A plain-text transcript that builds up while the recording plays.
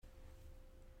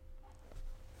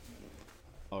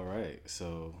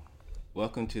So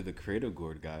welcome to the Creative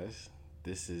Gourd, guys.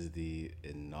 This is the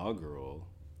inaugural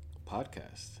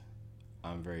podcast.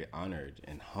 I'm very honored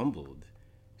and humbled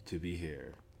to be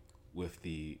here with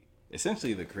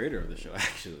essentially the creator of the show,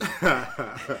 actually.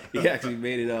 He actually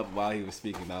made it up while he was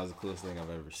speaking. That was the coolest thing I've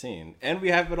ever seen. And we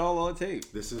have it all on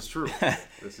tape. This is true.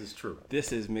 This is true.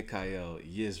 This is Mikael,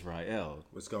 Yisrael.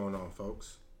 What's going on,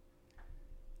 folks?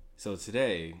 So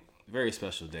today, very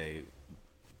special day.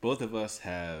 Both of us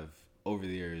have, over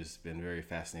the years, been very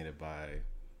fascinated by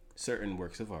certain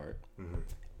works of art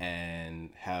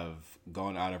and have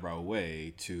gone out of our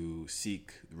way to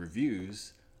seek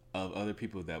reviews of other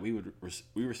people that we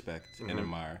respect and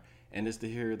admire, and just to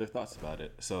hear their thoughts about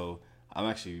it. So I'm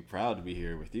actually proud to be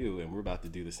here with you, and we're about to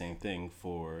do the same thing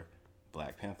for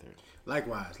Black Panther.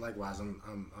 Likewise.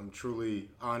 I'm truly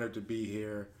honored to be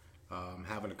here,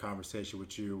 having a conversation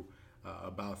with you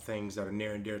about things that are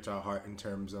near and dear to our heart in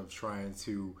terms of trying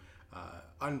to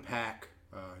unpack,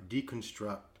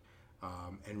 deconstruct,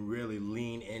 and really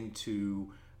lean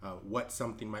into what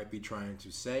something might be trying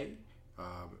to say,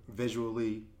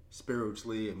 visually,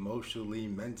 spiritually, emotionally,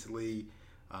 mentally,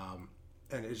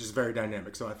 and it's just very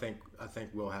dynamic. So I think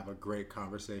we'll have a great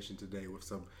conversation today with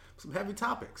some heavy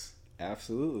topics.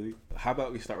 Absolutely. How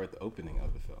about we start with the opening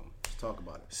of the film? Let's talk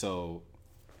about it. So,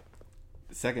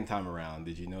 the second time around,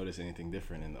 did you notice anything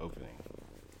different in the opening?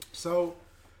 So,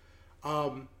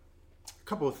 a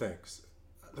couple of things.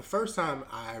 The first time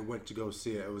I went to go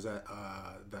see it, it was at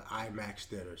the IMAX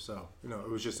theater. So, it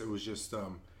was just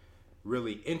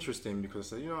really interesting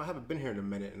because, I haven't been here in a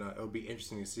minute, and it'll be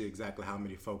interesting to see exactly how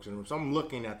many folks in the room. So I'm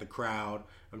looking at the crowd.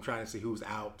 I'm trying to see who's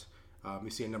out. You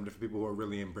see a number of different people who are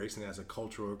really embracing it as a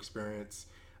cultural experience.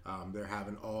 They're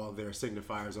having all their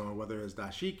signifiers on, whether it's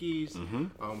dashikis,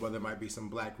 whether it might be some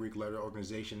Black Greek letter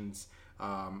organizations,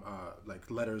 like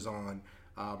letters on.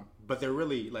 But they're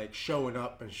really like showing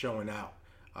up and showing out,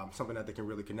 something that they can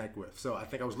really connect with. So I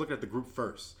think I was looking at the group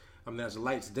first. As the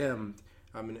lights dimmed,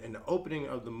 in the opening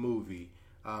of the movie,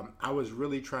 I was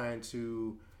really trying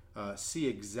to see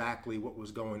exactly what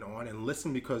was going on and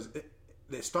listen, because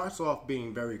it starts off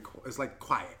being it's like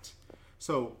quiet.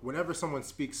 So whenever someone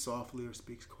speaks softly or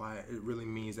speaks quiet, it really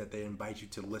means that they invite you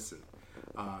to listen.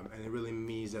 And it really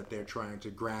means that they're trying to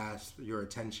grasp your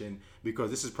attention,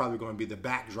 because this is probably going to be the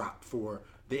backdrop for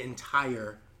the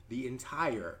entire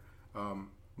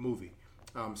movie.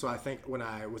 So I think when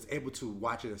I was able to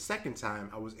watch it a second time,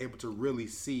 I was able to really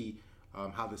see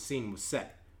how the scene was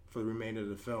set for the remainder of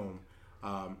the film.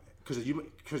 Because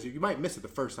you might miss it the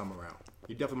first time around.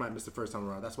 You definitely might miss the first time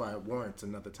around. That's why it warrants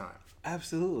another time.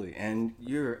 Absolutely. And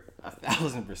you're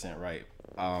 1,000% right.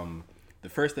 The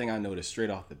first thing I noticed straight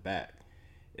off the bat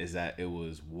is that it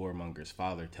was Warmonger's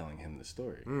father telling him the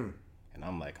story. And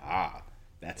I'm like,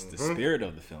 that's the spirit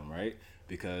of the film, right?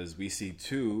 Because we see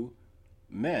two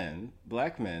men,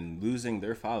 black men, losing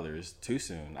their fathers too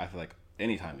soon. I feel like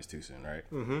any time is too soon, right?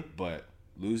 But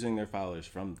losing their fathers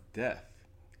from death,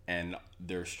 and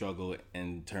their struggle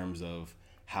in terms of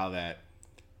how that,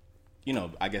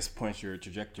 I guess points your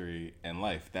trajectory in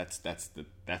life. That's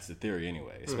the theory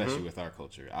anyway, especially with our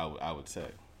culture, I would say.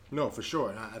 No, for sure.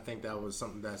 And I think that was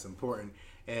something that's important.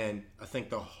 And I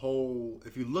think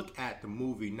if you look at the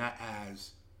movie not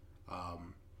as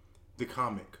the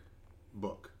comic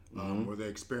book, or the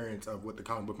experience of what the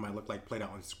comic book might look like played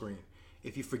out on screen,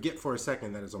 if you forget for a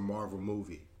second that it's a Marvel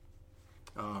movie,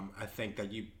 I think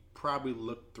that you probably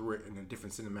look through it in a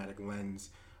different cinematic lens,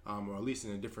 or at least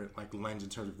in a different lens in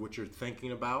terms of what you're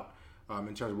thinking about,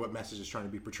 in terms of what message is trying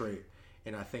to be portrayed.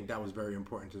 And I think that was very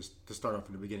important to start off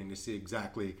in the beginning, to see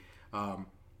exactly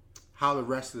how the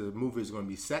rest of the movie is going to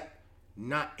be set,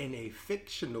 not in a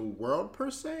fictional world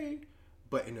per se,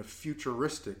 but in a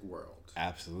futuristic world.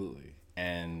 Absolutely.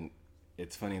 And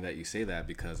it's funny that you say that,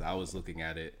 because I was looking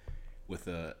at it with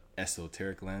a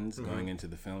esoteric lens going into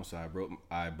the film. So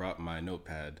I brought my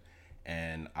notepad,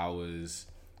 and I was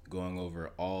going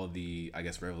over all the, I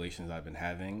guess, revelations I've been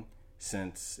having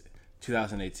since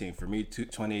 2018. For me,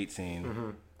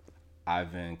 2018,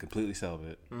 I've been completely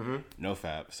celibate, no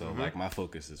fap. So my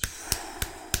focus is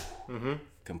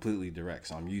completely direct.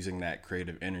 So I'm using that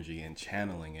creative energy and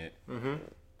channeling it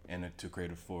into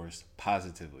creative force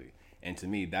positively. And to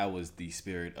me, that was the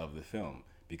spirit of the film,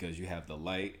 because you have the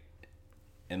light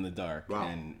and the dark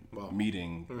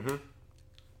meeting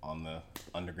on the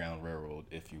Underground Railroad,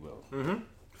 if you will.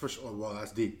 For sure. Well,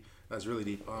 that's deep. That's really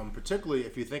deep. Particularly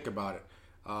if you think about it.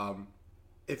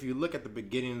 If you look at the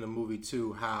beginning of the movie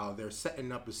too, how they're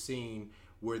setting up a scene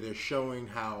where they're showing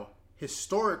how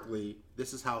historically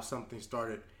this is how something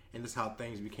started and this is how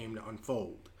things became to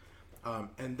unfold.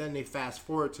 And then they fast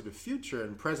forward to the future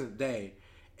and present day,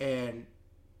 and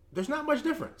there's not much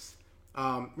difference.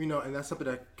 And that's something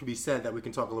that can be said that we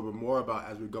can talk a little bit more about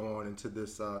as we go on into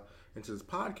this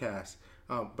podcast.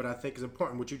 But I think it's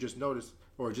important what you just noticed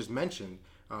or just mentioned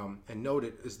and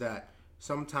noted is that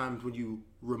sometimes when you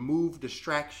remove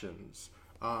distractions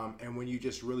and when you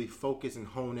just really focus and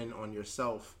hone in on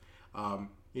yourself,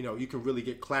 you can really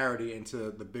get clarity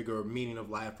into the bigger meaning of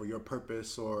life or your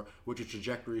purpose or what your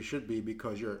trajectory should be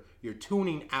because you're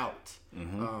tuning out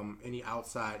any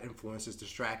outside influences,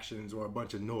 distractions, or a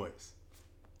bunch of noise.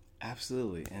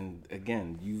 Absolutely. And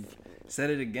again, you said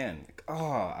it again. Oh,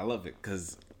 I love it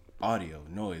because audio,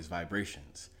 noise,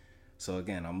 vibrations. So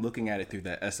again, I'm looking at it through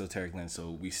that esoteric lens.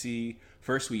 So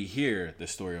we hear the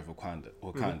story of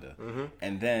Wakanda,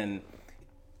 and then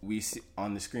we see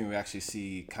on the screen, we actually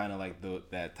see kind of like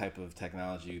that type of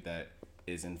technology that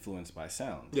is influenced by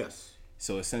sound. Yes.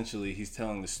 So essentially, he's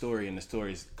telling the story, and the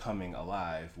story's coming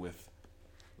alive with,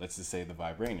 let's just say, the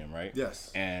vibranium, right?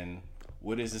 Yes. And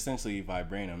what is essentially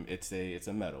vibranium? It's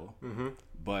a metal,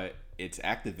 but it's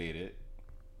activated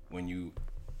when you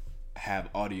have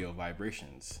audio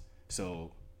vibrations.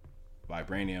 So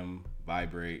vibranium,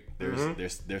 vibrate.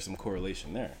 There's some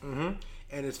correlation there.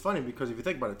 And it's funny because if you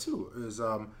think about it too, is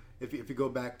if you go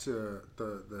back to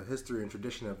the history and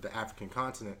tradition of the African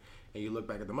continent and you look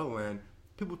back at the motherland,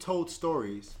 people told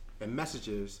stories and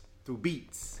messages through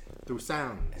beats, through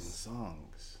sounds and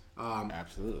songs.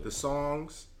 Absolutely. The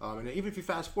songs, and even if you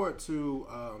fast forward to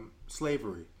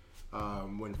slavery,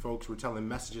 when folks were telling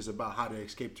messages about how to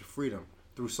escape to freedom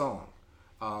through song,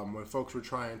 when folks were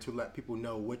trying to let people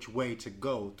know which way to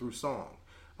go through song,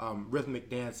 rhythmic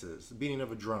dances, beating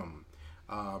of a drum,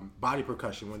 body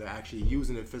percussion when they're actually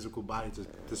using their physical body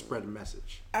to spread a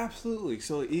message. Absolutely.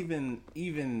 So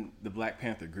even the Black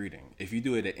Panther greeting, if you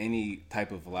do it at any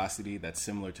type of velocity that's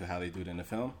similar to how they do it in the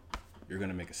film, you're going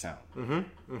to make a sound.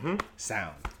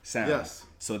 Sound. Yes.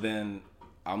 So then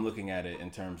I'm looking at it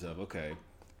in terms of, okay,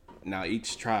 now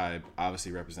each tribe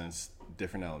obviously represents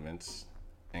different elements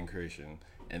in creation.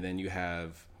 And then you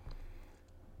have,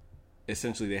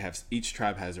 essentially each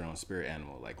tribe has their own spirit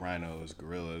animal, like rhinos,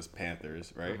 gorillas,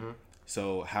 panthers, right?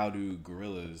 So how do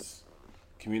gorillas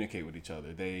communicate with each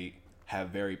other? They have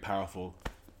very powerful,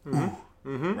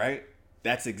 right?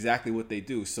 That's exactly what they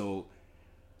do. So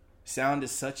sound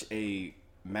is such a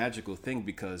magical thing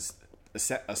because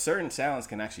a certain sounds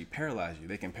can actually paralyze you.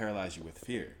 They can paralyze you with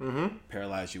fear,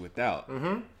 paralyze you with doubt.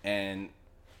 And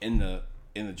in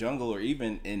the jungle or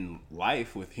even in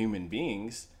life with human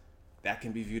beings, that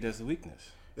can be viewed as a weakness.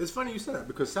 It's funny you said that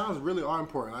because sounds really are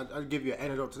important. I'll give you an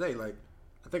anecdote today. Like,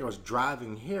 I think I was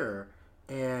driving here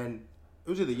and it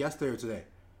was either yesterday or today.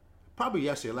 Probably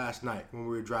yesterday, last night when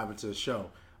we were driving to the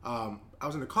show. I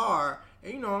was in the car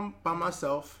and, I'm by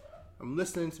myself. I'm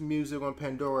listening to music on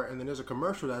Pandora and then there's a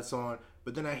commercial that's on,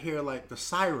 but then I hear like the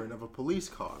siren of a police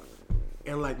car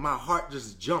and like my heart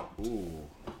just jumped.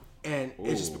 And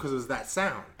it's just because it was that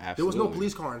sound. Absolutely. There was no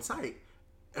police car in sight.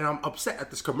 And I'm upset at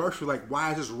this commercial. Like,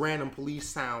 why is this random police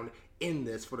sound in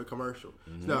this for the commercial?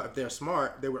 So now, if they're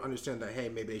smart, they would understand that, hey,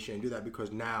 maybe they shouldn't do that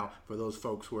because now for those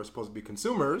folks who are supposed to be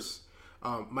consumers,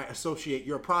 might associate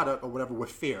your product or whatever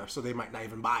with fear. So they might not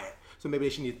even buy it. So maybe they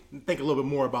should need to think a little bit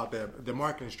more about their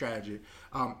marketing strategy.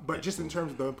 But just in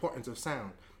terms of the importance of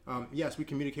sound. Yes, we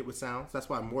communicate with sounds. That's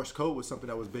why Morse code was something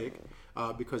that was big,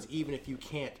 because even if you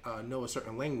can't know a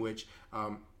certain language,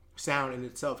 sound in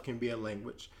itself can be a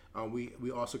language.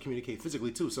 We also communicate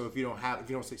physically too. So if you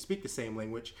don't speak the same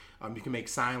language, you can make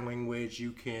sign language.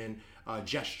 You can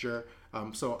gesture.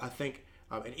 So I think,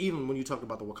 and even when you talk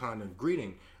about the Wakandan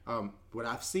greeting, what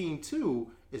I've seen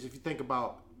too is if you think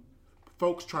about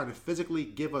folks trying to physically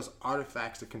give us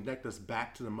artifacts to connect us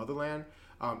back to the motherland.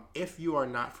 If you are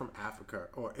not from Africa,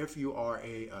 or if you are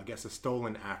a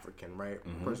stolen African, right,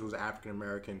 a person who's African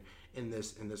American in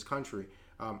this country,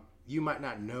 you might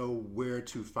not know where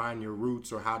to find your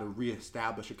roots or how to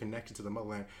reestablish a connection to the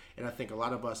motherland. And I think a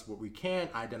lot of us, what we can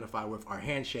identify with are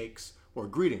handshakes or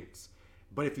greetings.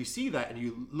 But if you see that and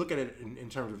you look at it in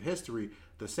terms of history,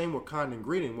 the same Wakandan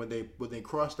greeting when they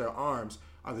cross their arms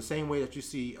are the same way that you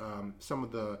see some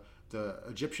of the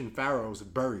Egyptian pharaohs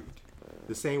buried.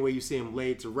 The same way you see them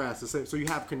laid to rest. So you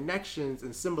have connections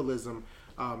and symbolism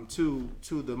to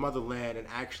the motherland and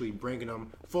actually bringing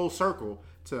them full circle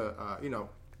to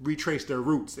retrace their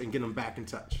roots and get them back in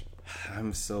touch.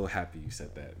 I'm so happy you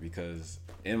said that because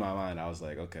in my mind I was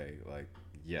like, okay, like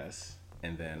yes,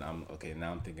 and then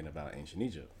now I'm thinking about ancient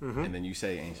Egypt, and then you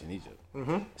say ancient Egypt.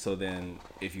 So then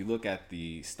if you look at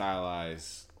the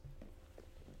stylized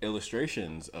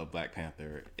illustrations of Black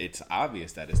Panther, it's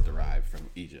obvious that it's derived from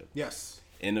Egypt. Yes.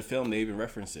 In the film, they even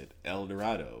reference it, El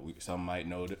Dorado. Some might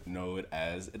know it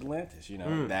as Atlantis. You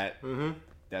know,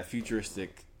 that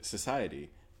futuristic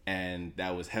society, and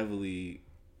that was heavily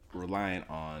reliant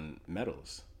on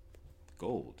metals,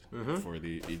 gold for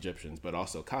the Egyptians, but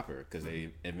also copper because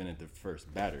they invented the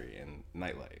first battery and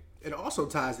nightlight. It also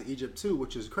ties to Egypt too,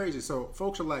 which is crazy. So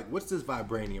folks are like, "What's this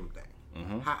vibranium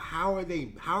thing? How are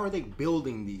they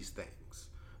building these things?"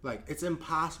 Like, it's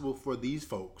impossible for these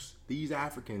folks, these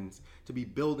Africans, to be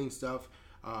building stuff.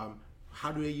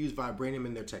 How do they use vibranium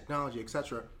in their technology,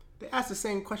 etc.? They ask the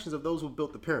same questions of those who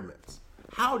built the pyramids.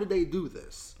 How did they do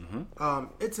this?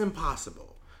 It's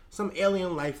impossible. Some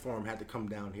alien life form had to come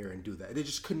down here and do that. They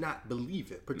just could not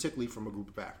believe it, particularly from a group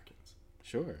of Africans.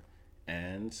 Sure.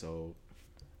 And so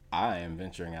I am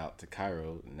venturing out to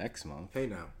Cairo next month. Hey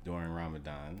now. During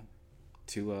Ramadan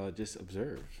to just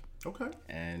observe. Okay.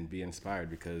 And be inspired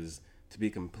because, to be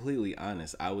completely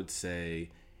honest, I would say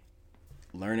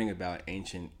learning about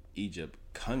ancient Egypt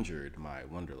conjured my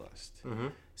wanderlust.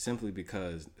 Simply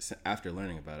because after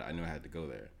learning about it, I knew I had to go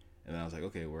there. And then I was like,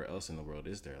 okay, where else in the world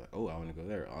is there? Like, oh, I want to go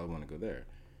there. Oh, I want to go there.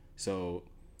 So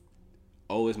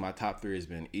always my top 3 has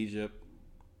been Egypt,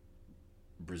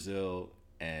 Brazil,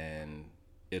 and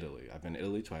Italy. I've been to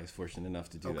Italy twice, fortunate enough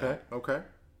to do that. Okay.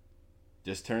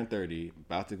 Just turned 30,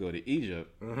 about to go to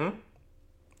Egypt,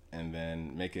 and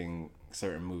then making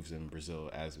certain moves in Brazil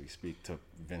as we speak to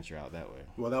venture out that way.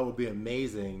 Well, that would be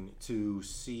amazing to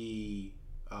see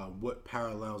what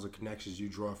parallels or connections you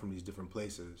draw from these different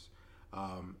places,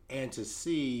 and to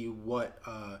see what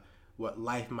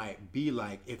life might be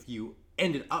like if you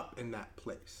ended up in that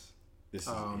place.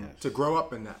 To grow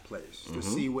up in that place, to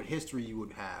see what history you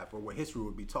would have or what history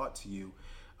would be taught to you.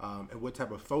 And what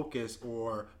type of focus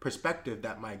or perspective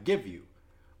that might give you,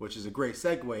 which is a great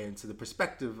segue into the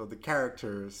perspective of the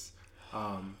characters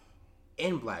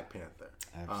in Black Panther.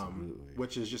 Absolutely.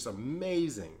 Which is just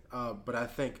amazing. But I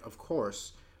think, of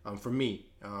course, for me,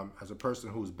 as a person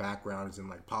whose background is in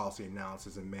like policy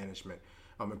analysis and management,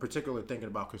 in particular thinking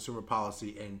about consumer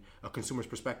policy and a consumer's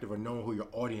perspective or knowing who your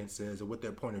audience is or what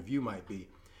their point of view might be,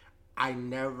 I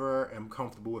never am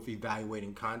comfortable with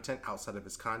evaluating content outside of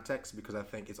its context because I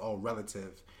think it's all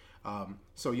relative.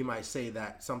 So you might say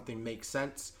that something makes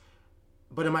sense,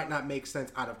 but it might not make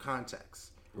sense out of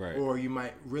context. Right. Or you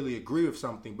might really agree with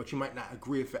something, but you might not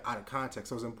agree with it out of context.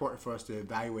 So it's important for us to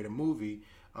evaluate a movie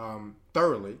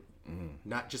thoroughly,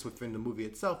 not just within the movie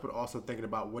itself, but also thinking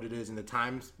about what it is in the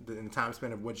time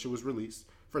span of which it was released.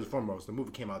 First and foremost, the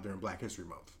movie came out during Black History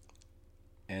Month.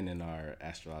 And in our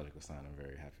astrological sign, I'm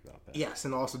very happy about that. Yes,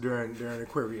 and also during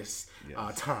Aquarius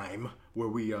time where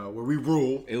we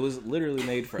rule. It was literally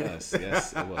made for us.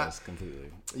 Yes, it was completely.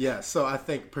 Yeah, so I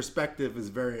think perspective is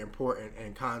very important,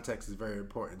 and context is very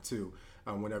important too.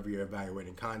 Whenever you're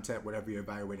evaluating content, whenever you're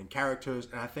evaluating characters,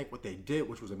 and I think what they did,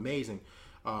 which was amazing,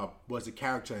 was the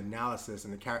character analysis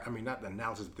and not the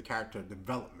analysis, but the character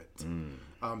development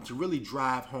to really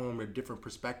drive home the different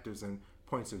perspectives and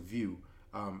points of view.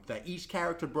 That each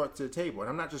character brought to the table. And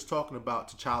I'm not just talking about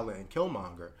T'Challa and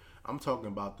Killmonger. I'm talking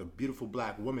about the beautiful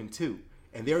black women too.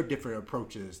 And their different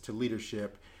approaches to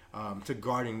leadership, to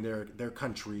guarding their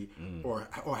country or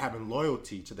having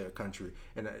loyalty to their country.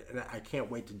 And I can't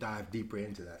wait to dive deeper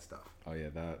into that stuff. Oh yeah,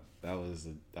 that was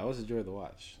a joy to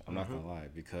watch. I'm not gonna lie,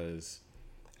 because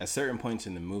at certain points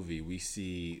in the movie we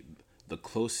see the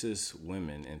closest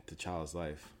women in T'Challa's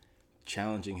life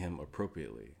challenging him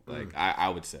appropriately. Like I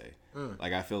would say.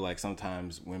 Like I feel like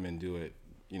sometimes women do it,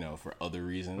 for other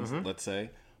reasons, let's say.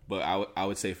 But I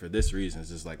would say for this reason, it's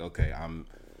just like, okay,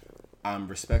 I'm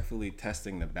respectfully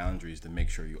testing the boundaries to make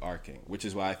sure you are king, which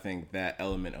is why I think that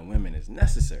element of women is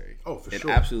necessary. Oh, for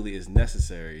sure. It absolutely is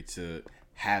necessary to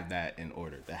have that in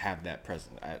order, to have that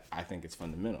present. I think it's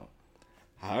fundamental.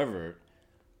 However,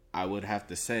 I would have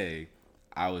to say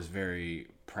I was very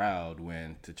proud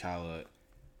when T'Challa,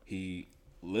 he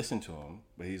listened to him,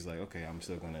 but he's like, okay, I'm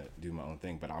still going to do my own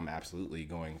thing, but I'm absolutely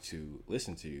going to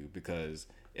listen to you, because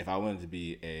if I wanted to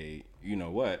be a,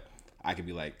 I could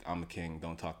be like, I'm a king,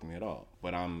 don't talk to me at all.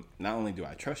 But not only do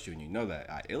I trust you, and you know that,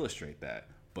 I illustrate that,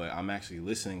 but I'm actually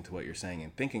listening to what you're saying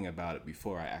and thinking about it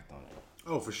before I act on it.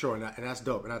 Oh, for sure. And that's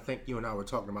dope. And I think you and I were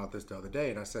talking about this the other day,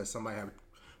 and I said somebody had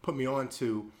put me on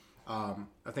to, I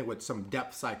think what some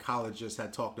depth psychologists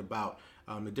had talked about,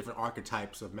 the different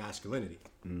archetypes of masculinity,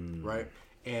 right?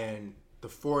 And the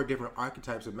 4 different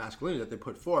archetypes of masculinity that they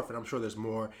put forth, and I'm sure there's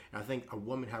more. And I think a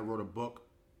woman had wrote a book,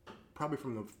 probably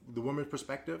from the woman's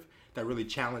perspective, that really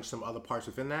challenged some other parts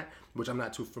within that, which I'm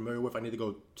not too familiar with. I need to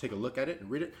go take a look at it and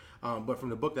read it. But from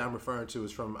the book that I'm referring to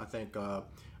is from, I think,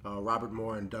 Robert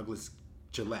Moore and Douglas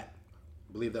Gillette.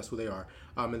 I believe that's who they are.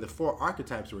 And the 4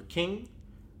 archetypes were king,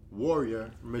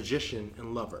 warrior, magician,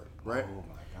 and lover, right? Oh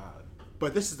my God.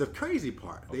 But this is the crazy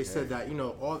part. They said that,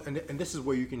 and this is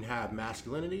where you can have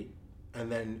masculinity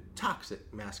and then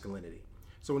toxic masculinity.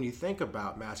 So when you think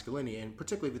about masculinity, and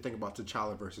particularly if you think about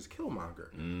T'Challa versus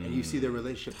Killmonger, and you see their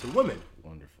relationship to women.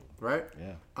 Wonderful. Right?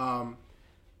 Yeah.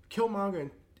 Killmonger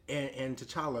and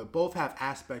T'Challa both have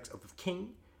aspects of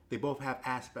king. They both have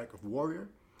aspect of warrior.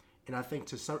 And I think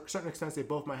to certain extent they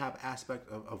both might have aspect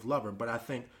of lover. But I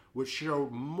think what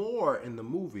showed more in the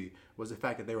movie was the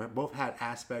fact that they both had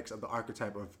aspects of the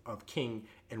archetype of king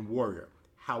and warrior.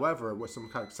 However, what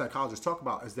some psychologists talk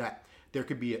about is that there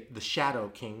could be the shadow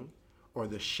king or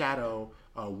the shadow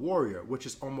warrior, which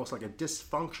is almost like a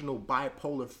dysfunctional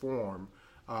bipolar form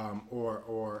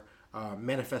or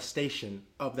manifestation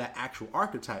of that actual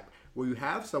archetype, where you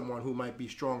have someone who might be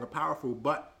strong or powerful,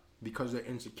 but because of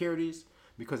their insecurities,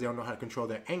 because they don't know how to control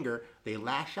their anger, they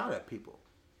lash out at people.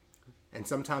 And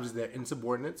sometimes they're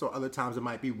insubordinates, or other times it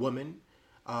might be women,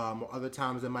 or other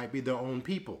times it might be their own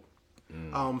people.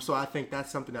 So I think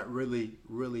that's something that really,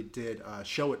 really did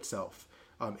show itself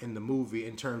in the movie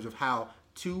in terms of how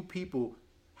two people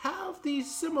have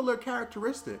these similar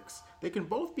characteristics. They can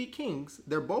both be kings,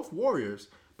 they're both warriors,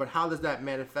 but how does that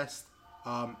manifest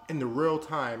in the real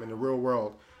time, in the real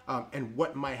world, and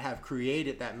what might have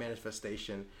created that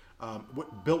manifestation,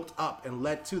 what built up and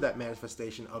led to that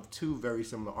manifestation of two very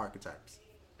similar archetypes.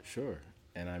 Sure.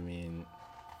 And I mean,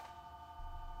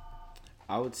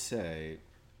 I would say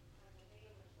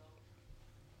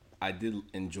I did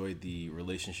enjoy the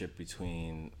relationship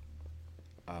between,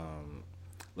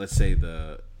 let's say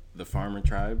the farmer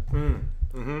tribe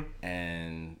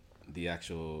and the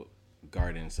actual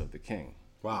gardens of the king.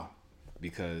 Wow.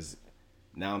 Because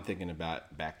now I'm thinking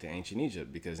about back to ancient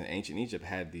Egypt, because in ancient Egypt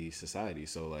had these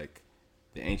societies. So like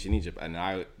the ancient Egypt,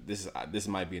 and this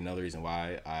might be another reason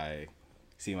why I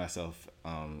see myself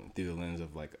through the lens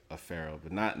of like a pharaoh,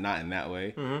 but not in that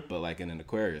way, but like in an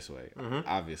Aquarius way.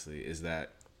 Obviously, is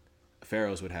that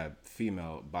pharaohs would have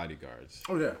female bodyguards.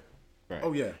 Oh yeah. Right.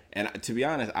 Oh yeah. And to be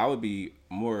honest, I would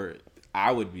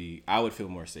feel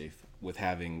more safe with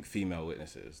having female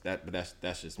witnesses. But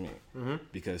that's just me.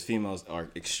 Because females are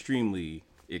extremely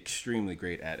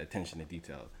great at attention to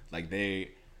detail. Like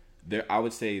I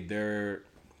would say their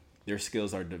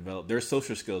skills are developed. Their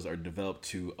social skills are developed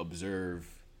to observe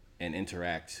and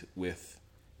interact with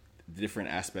different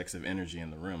aspects of energy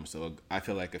in the room. So I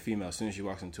feel like a female, as soon as she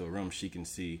walks into a room, she can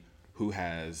see who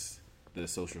has the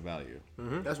social value.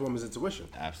 That's woman's intuition.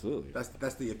 Absolutely.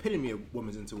 That's the epitome of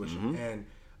woman's intuition. And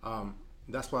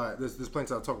that's why there's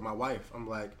plenty I talk to my wife. I'm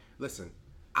like, listen,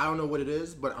 I don't know what it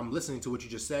is, but I'm listening to what you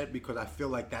just said because I feel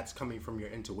like that's coming from your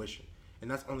intuition. And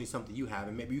that's only something you have,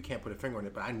 and maybe you can't put a finger on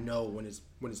it, but I know when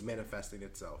it's manifesting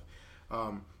itself.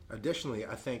 Additionally,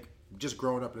 I think just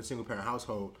growing up in a single parent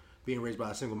household, being raised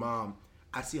by a single mom,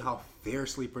 I see how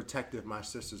fiercely protective my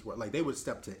sisters were. Like they would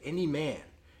step to any man,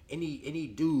 any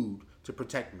dude to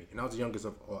protect me, and I was the youngest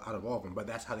out of all of them. But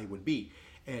that's how they would be,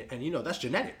 and that's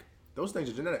genetic. Those things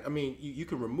are genetic. I mean, you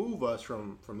can remove us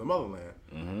from the motherland,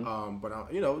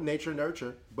 but nature,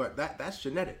 nurture. But that's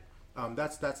genetic.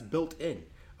 That's built in.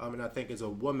 And I think as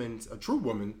a true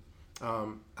woman,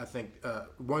 I think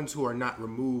ones who are not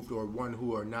removed or one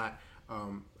who are not,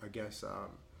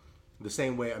 the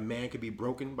same way a man could be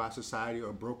broken by society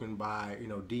or broken by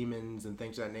demons and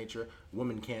things of that nature,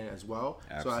 women can as well.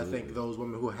 Absolutely. So I think those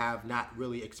women who have not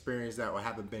really experienced that or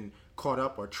haven't been caught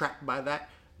up or trapped by that,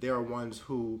 they are ones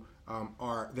who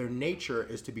their nature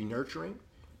is to be nurturing,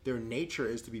 their nature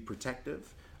is to be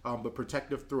protective, but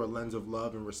protective through a lens of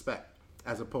love and respect,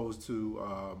 as opposed to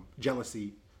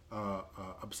jealousy,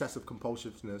 obsessive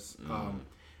compulsiveness.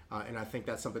 And I think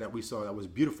that's something that we saw that was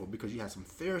beautiful because you had some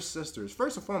fierce sisters.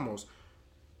 First and foremost,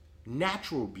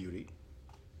 natural beauty,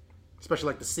 especially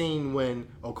like the scene when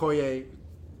Okoye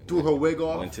threw her wig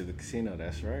off. Went to the casino,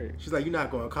 that's right. She's like, you're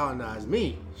not going to colonize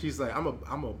me. She's like, I'm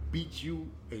gonna beat you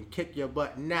and kick your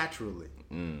butt naturally.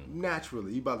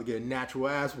 Naturally. You about to get a natural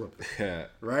ass whooping.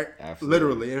 Right? Absolutely.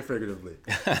 Literally and figuratively.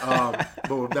 But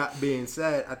with that being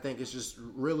said, I think it's just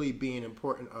really being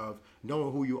important of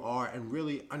knowing who you are and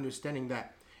really understanding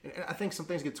that. And I think some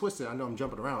things get twisted. I know I'm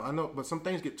jumping around. But some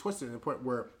things get twisted to the point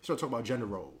where you start talking about gender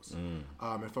roles.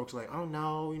 And folks are like, oh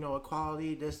no,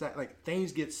 equality, this, that. Like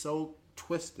things get so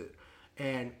twisted.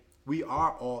 And we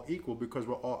are all equal because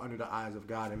we're all under the eyes of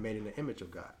God and made in the image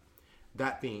of God.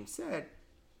 That being said,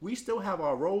 we still have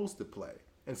our roles to play.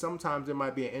 And sometimes there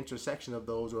might be an intersection of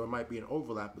those, or it might be an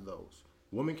overlap of those.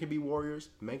 Women can be warriors,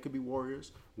 men can be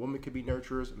warriors, women can be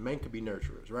nurturers, men can be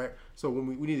nurturers, right? So when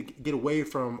we need to get away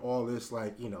from all this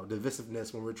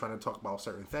divisiveness when we're trying to talk about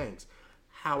certain things.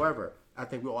 However, I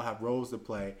think we all have roles to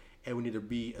play, and we need to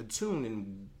be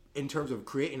attuned in terms of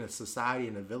creating a society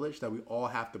and a village that we all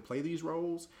have to play these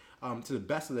roles to the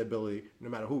best of their ability, no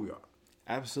matter who we are.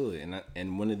 Absolutely,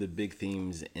 and one of the big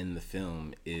themes in the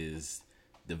film is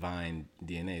divine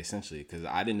DNA, essentially, because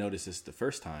I didn't notice this the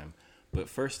first time, but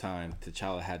first time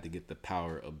T'Challa had to get the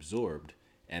power absorbed,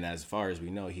 and as far as we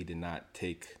know, he did not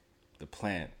take the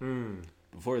plant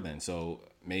before then. So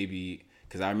maybe,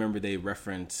 because I remember they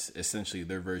reference essentially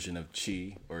their version of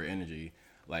chi or energy,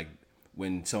 like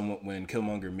when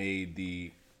Killmonger made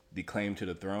the claim to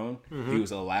the throne, he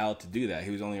was allowed to do that.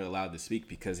 He was only allowed to speak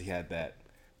because he had that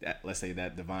let's say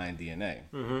that divine DNA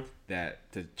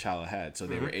that T'Challa had, so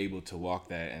they were able to walk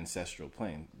that ancestral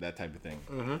plane, that type of thing.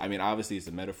 I mean, obviously it's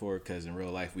a metaphor because in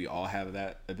real life we all have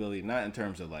that ability, not in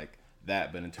terms of like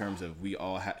that, but in terms of we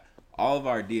all have, all of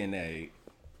our DNA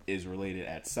is related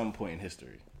at some point in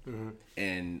history,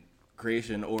 and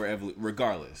creation or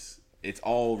regardless, it's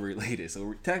all related.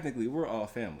 So technically we're all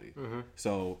family.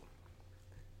 So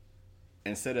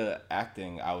instead of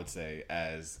acting, I would say,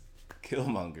 as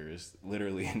Killmongers,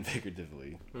 literally and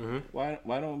figuratively, why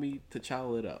don't we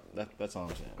T'Challa it up? That's all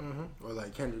I'm saying. Or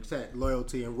like Kendrick said,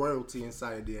 loyalty and royalty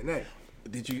inside of DNA.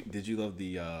 Did you love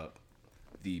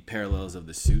the parallels of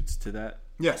the suits to that?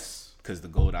 Yes, because the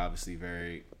gold obviously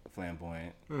very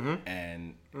flamboyant,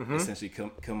 and essentially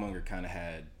Killmonger kind of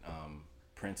had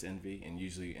prince envy, and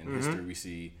usually in history we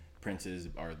see princes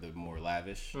are the more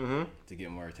lavish to get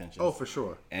more attention. Oh, for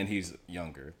sure. And he's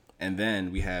younger. And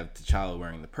then we have T'Challa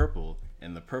wearing the purple,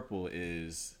 and the purple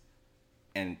is,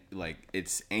 and like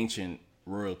it's ancient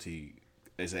royalty.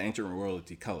 It's an ancient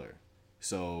royalty color.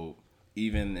 So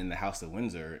even in the House of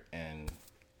Windsor and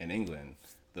in England,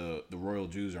 the royal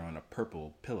Jews are on a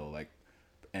purple pillow, like,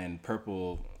 and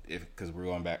purple. Because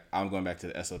I'm going back to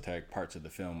the esoteric parts of the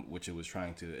film, which it was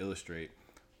trying to illustrate.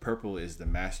 Purple is the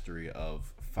mastery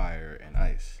of fire and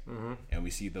ice, and we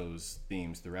see those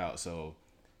themes throughout. So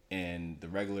in the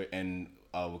regular in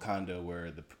Wakanda,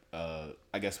 where the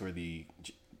I guess where the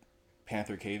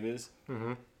Panther cave is,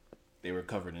 they were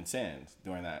covered in sand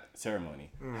during that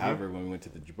ceremony. However, when we went to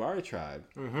the Jabari tribe,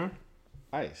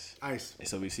 ice. And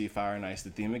so we see fire and ice, the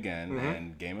theme again,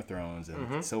 and Game of Thrones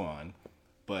and so on.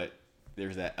 But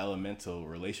there's that elemental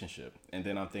relationship, and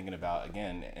then I'm thinking about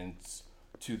again and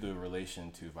to the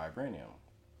relation to vibranium.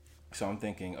 So I'm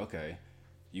thinking, okay,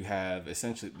 you have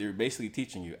essentially, they're basically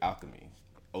teaching you alchemy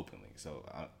openly. So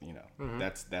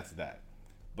that's that.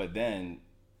 But then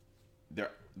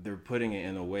they're putting it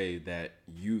in a way that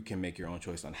you can make your own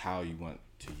choice on how you want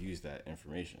to use that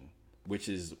information, which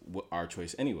is what our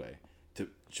choice anyway,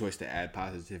 choice to add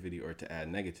positivity or to add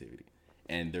negativity.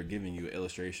 And they're giving you an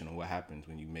illustration of what happens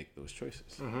when you make those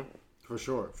choices. For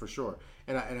sure.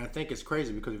 And I think it's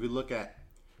crazy because if you look at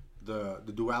the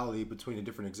duality between the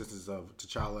different existences of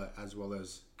T'Challa as well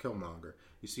as Killmonger,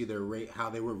 you see how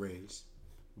they were raised.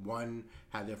 One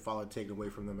had their father taken away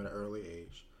from them at an early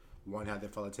age. One had their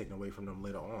father taken away from them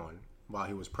later on while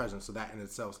he was present. So that in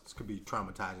itself could be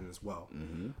traumatizing as well.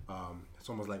 It's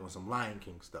almost like on some Lion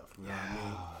King stuff. You know what I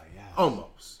mean?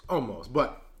 Yes. Almost.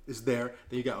 But it's there.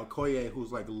 Then you got Okoye,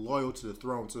 who's like loyal to the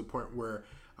throne to the point where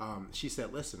she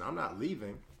said, listen, I'm not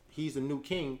leaving. He's the new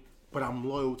king, but I'm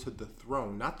loyal to the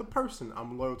throne. Not the person,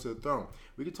 I'm loyal to the throne.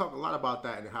 We could talk a lot about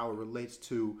that and how it relates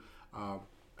to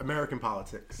American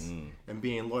politics and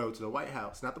being loyal to the White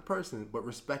House. Not the person, but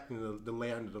respecting the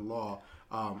land of the law.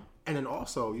 And then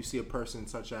also you see a person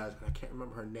such as, I can't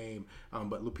remember her name,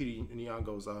 but Lupita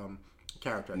Nyong'o's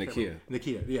character.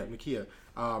 Nakia.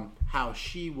 How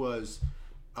she was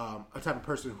a type of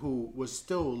person who was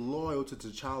still loyal to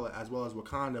T'Challa as well as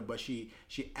Wakanda, but she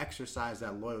exercised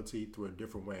that loyalty through a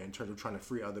different way in terms of trying to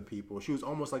free other people. She was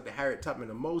almost like the Harriet Tubman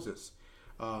of Moses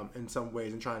in some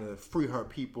ways, in trying to free her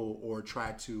people or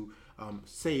try to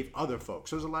save other folks.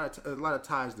 So there's a lot of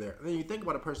ties there. And then you think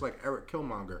about a person like Eric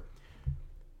Killmonger,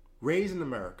 raised in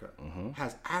America,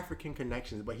 has African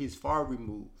connections, but he's far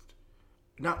removed.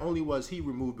 Not only was he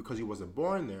removed because he wasn't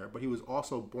born there, but he was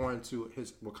also born to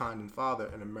his Wakandan father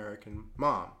and American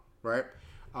mom, right?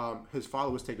 His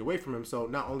father was taken away from him, so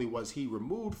not only was he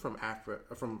removed from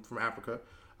Africa,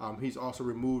 he's also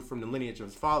removed from the lineage of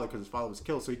his father because his father was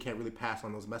killed, so he can't really pass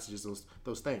on those messages,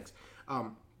 those things.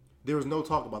 There was no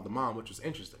talk about the mom, which was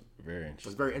interesting. Very interesting. It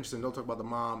was very interesting. No talk about the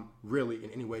mom really in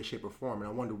any way, shape, or form, and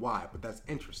I wonder why, but that's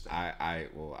interesting.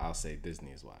 I'll say Disney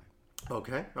is why.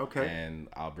 Okay. And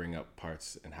I'll bring up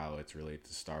parts and how it's related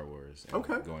to Star Wars. And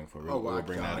going forward.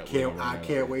 I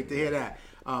can't wait to hear that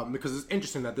because it's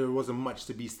interesting that there wasn't much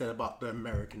to be said about the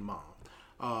American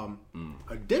mom.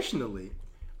 Additionally,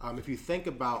 if you think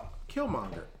about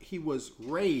Killmonger, he was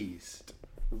raised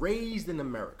in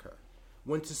America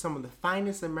went to some of the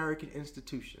finest American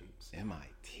institutions.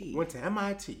 MIT. Went to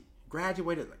MIT.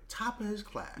 Graduated like top of his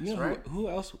class, you know, right? Who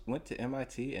else went to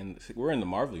MIT? And we're in the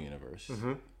Marvel universe.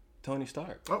 Mm-hmm. Tony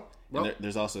Stark. Oh, well. And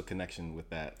there's also a connection with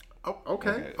that. Oh,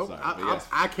 okay. Sorry,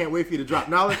 I can't wait for you to drop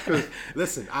knowledge because,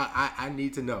 listen, I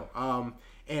need to know.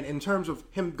 And in terms of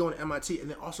him going to MIT and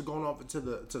then also going off into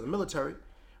the military,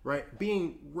 right?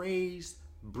 Being raised,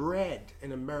 bred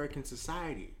in American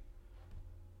society.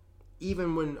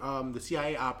 Even when the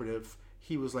CIA operative,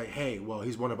 he was like, hey, well,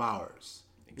 he's one of ours.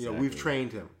 Exactly. You know, we've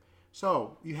trained him.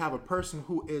 So you have a person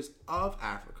who is of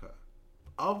Africa,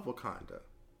 of Wakanda,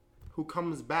 who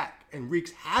comes back and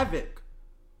wreaks havoc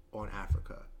on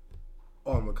Africa,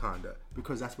 on Wakanda,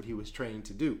 because that's what he was trained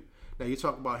to do. Now you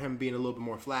talk about him being a little bit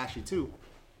more flashy too.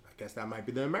 I guess that might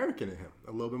be the American in him,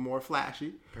 a little bit more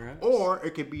flashy. Perhaps. Or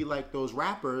it could be like those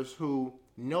rappers who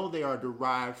know they are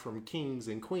derived from kings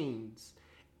and queens,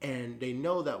 and they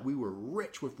know that we were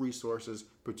rich with resources,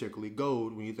 particularly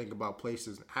gold. When you think about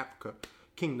places in Africa,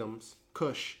 kingdoms,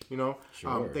 Kush, you know,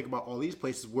 sure. Think about all these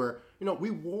places where, you know,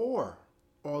 we wore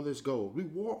all this gold. We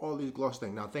wore all these gloss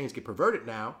things. Now, things get perverted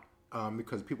now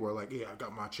because people are like, yeah, I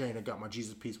got my chain, I got my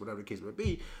Jesus piece, whatever the case may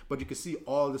be. But you can see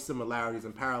all the similarities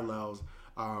and parallels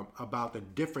about the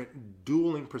different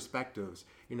dueling perspectives.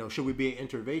 You know, should we be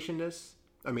interventionist,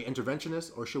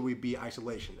 or should we be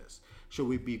isolationist? Should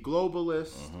we be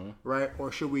globalist, right?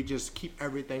 Or should we just keep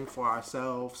everything for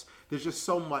ourselves? There's just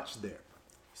so much there.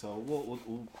 So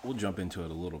we'll jump into it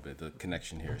a little bit, the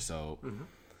connection here. So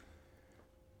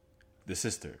the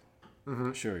sister,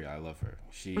 Shuri, I love her.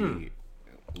 She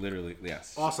literally,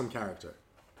 yes. Awesome character.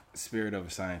 Spirit of a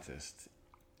scientist.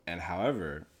 And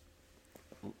however,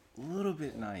 a little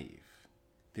bit naive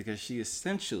because she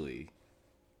essentially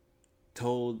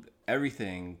told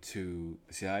everything to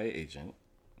the CIA agent.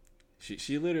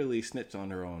 She literally snitched on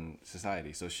her own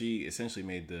society. So she essentially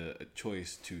made the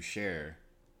choice to share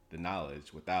the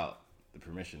knowledge without the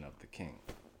permission of the king.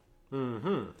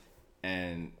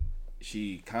 And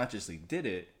she consciously did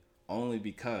it only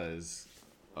because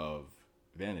of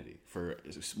vanity, for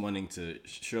wanting to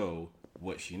show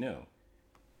what she knew.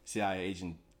 CIA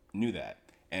agent knew that.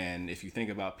 And if you think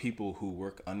about people who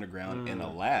work underground in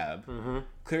a lab,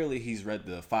 clearly he's read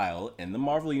the file in the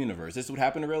Marvel universe. This would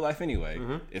happen in real life anyway,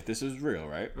 if this was real,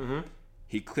 right?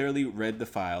 He clearly read the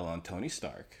file on Tony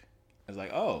Stark. I was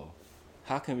like, oh,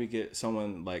 how can we get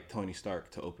someone like Tony Stark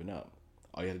to open up?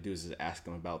 All you have to do is just ask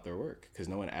them about their work, because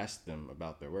no one asked them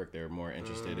about their work. They were more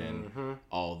interested in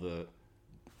all the,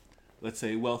 let's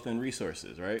say, wealth and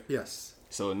resources, right? Yes.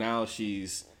 So now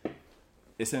she's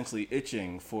essentially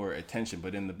itching for attention,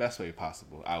 but in the best way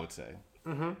possible, I would say.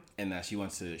 And that she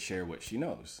wants to share what she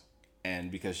knows.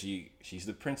 And because she's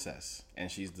the princess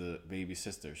and she's the baby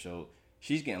sister, so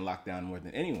she's getting locked down more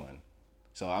than anyone.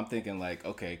 So I'm thinking like,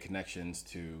 okay, connections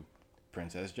to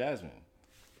Princess Jasmine,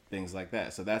 things like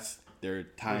that. So they're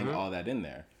tying all that in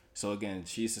there. So again,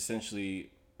 she's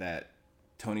essentially that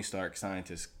Tony Stark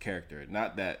scientist character.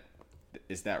 Not that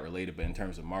it's that related, but in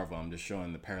terms of Marvel, I'm just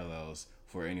showing the parallels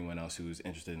for anyone else who's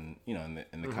interested in, you know,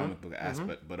 in the comic book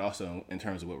aspect, but also in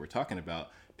terms of what we're talking about,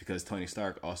 because Tony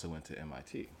Stark also went to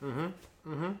MIT.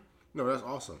 No, that's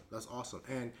awesome. That's awesome.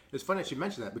 And it's funny that you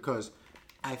mentioned that, because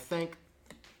I think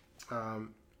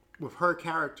with her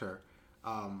character,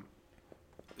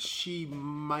 she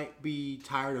might be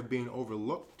tired of being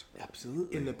overlooked.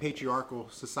 Absolutely. In the patriarchal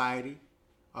society.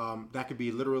 That could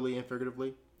be literally and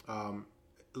figuratively.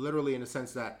 Literally in the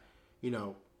sense that, you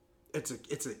know, it's a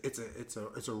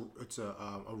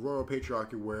royal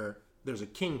patriarchy where there's a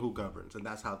king who governs, and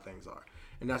that's how things are.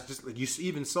 And that's just like, you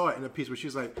even saw it in a piece where she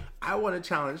was like, I want to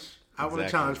challenge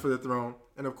for the throne.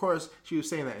 And of course she was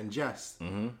saying that in jest,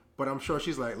 but I'm sure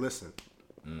she's like, listen,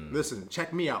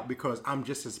 check me out, because I'm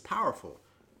just as powerful.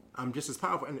 And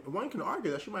one can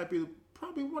argue that she might be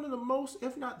probably one of the most,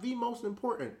 if not the most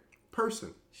important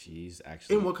person. She's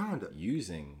actually in Wakanda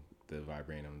using the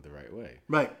vibranium the right way.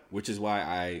 Right. Which is why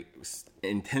I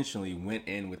intentionally went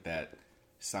in with that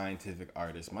scientific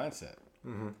artist mindset.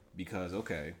 Because,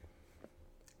 okay,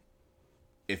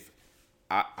 if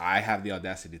I have the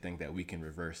audacity to think that we can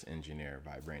reverse engineer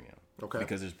vibranium. Okay.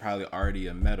 Because there's probably already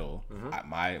a metal,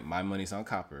 my money's on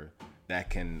copper, that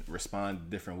can respond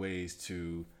different ways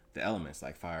to the elements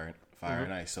like fire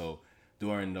and ice. So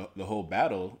during the whole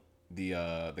battle,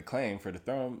 the claim for the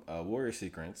throne warrior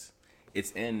sequence,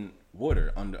 it's in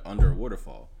water, under a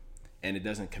waterfall, and it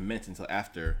doesn't commence until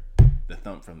after the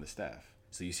thump from the staff.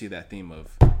 So you see that theme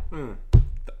of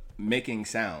making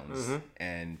sounds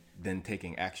and then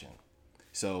taking action.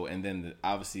 So, and then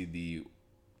obviously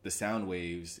the sound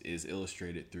waves is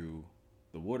illustrated through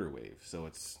the water wave. So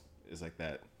it's like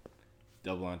that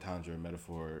double entendre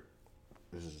metaphor.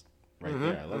 This is right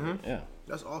there. I love it. Yeah,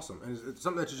 that's awesome. And it's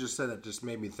something that you just said that just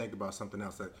made me think about something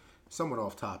else that somewhat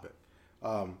off topic,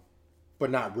 but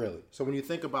not really. So when you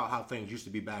think about how things used to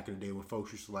be back in the day when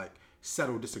folks used to like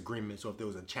settle disagreements, or if there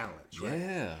was a challenge, right?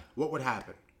 Yeah. What would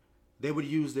happen? They would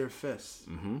use their fists.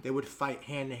 They would fight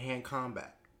hand-to-hand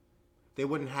combat. They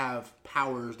wouldn't have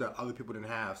powers that other people didn't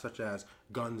have, such as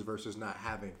guns versus not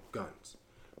having guns.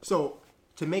 So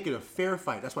to make it a fair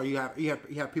fight, that's why you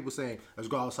have people saying, "Let's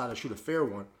go outside and shoot a fair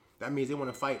one." That means they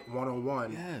want to fight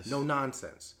one-on-one. Yes. No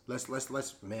nonsense. Let's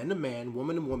man to man,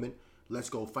 woman to woman.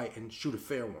 Let's go fight and shoot a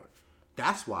fair one.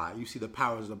 That's why you see the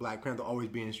powers of the Black Panther always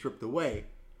being stripped away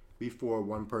before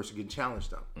one person can challenge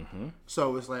them.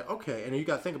 So it's like, okay, and you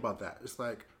got to think about that. It's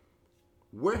like,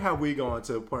 where have we gone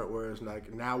to a point where it's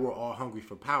like now we're all hungry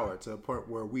for power, to a point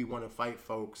where we want to fight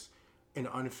folks in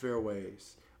unfair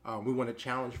ways. We want to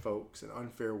challenge folks in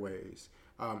unfair ways.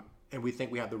 And we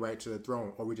think we have the right to the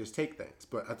throne, or we just take things.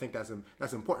 But I think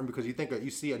that's important, because you think that you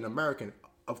see an American,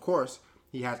 of course,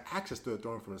 he has access to the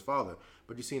throne from his father,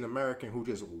 but you see an American who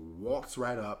just walks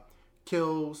right up,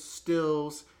 kills,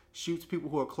 steals, shoots people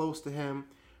who are close to him,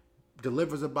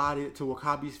 delivers a body to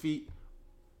Wakabi's feet,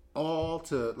 all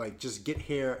to like just get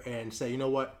here and say, you know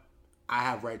what, I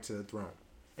have right to the throne.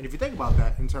 And if you think about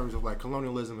that in terms of like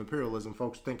colonialism, imperialism,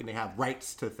 folks thinking they have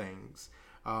rights to things.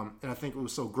 And I think it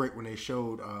was so great when they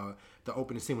showed the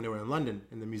opening scene when they were in London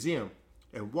in the museum.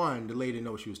 And one, the lady didn't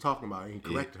know what she was talking about, and he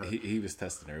corrected her. He was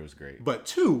testing her. It was great. But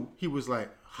two, he was like,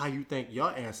 how you think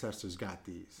your ancestors got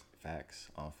these? Facts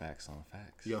on facts on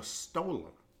facts. You stole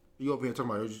them. You over here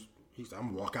talking about, he's I'm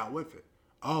going to walk out with it.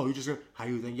 Oh, you just going to, how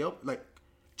you think, like,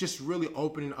 just really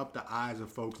opening up the eyes of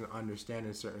folks and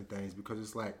understanding certain things, because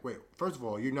it's like, wait, first of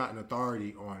all, you're not an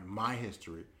authority on my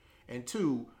history. And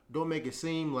two, don't make it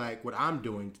seem like what I'm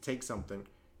doing to take something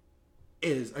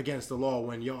is against the law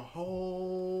when your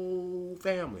whole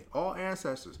family, all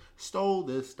ancestors, stole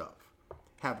this stuff,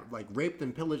 have like raped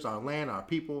and pillaged our land, our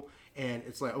people, and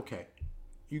it's like, okay,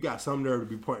 you got some nerve to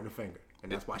be pointing the finger,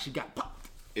 and that's why she got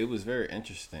popped. It was very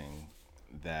interesting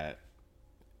that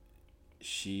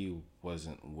she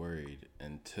wasn't worried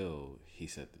until he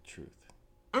said the truth.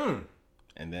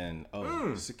 And then,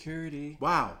 security.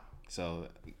 Wow. So,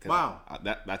 wow.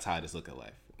 That's how I just look at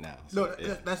life now. So,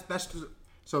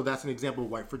 no, that's an example of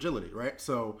white fragility, right?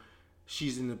 So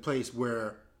she's in a place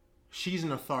where she's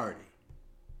an authority.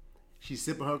 She's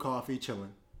sipping her coffee,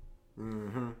 chilling.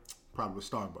 Probably with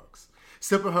Starbucks.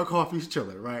 Sipping her coffee,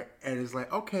 chilling, right? And it's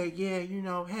like, okay, yeah, you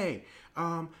know, hey,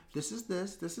 this is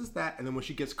that. And then when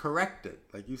she gets corrected,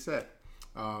 like you said,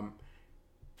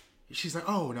 she's like,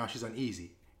 oh, now she's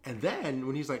uneasy. And then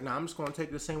when he's like, nah, I'm just going to take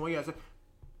it the same way.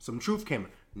 Some truth came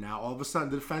in. Now all of a sudden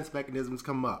the defense mechanisms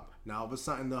come up. Now all of a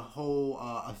sudden the whole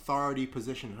authority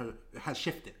position has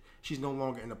shifted. She's no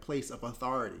longer in a place of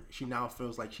authority. She now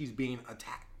feels like she's being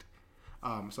attacked.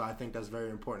 So I think that's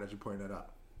very important that you point that out.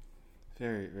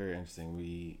 Very, very interesting.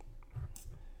 We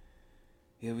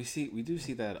do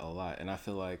see that a lot, and I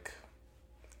feel like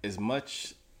as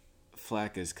much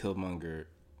flack as Killmonger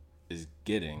is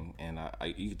getting, and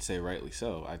you could say rightly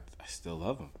so, I still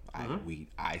love him.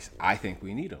 I think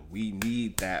we need him. We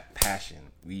need that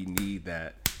passion. We need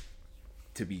that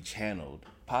to be channeled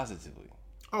positively.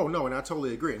 Oh no, and I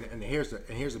totally agree. And here's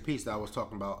the piece that I was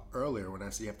talking about earlier, when I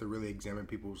say you have to really examine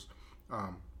people's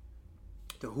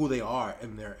to who they are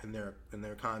in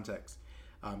their context,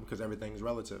 because everything is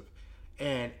relative.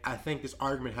 And I think this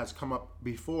argument has come up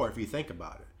before, if you think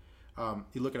about it.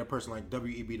 You look at a person like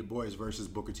W.E.B. Du Bois versus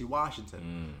Booker T.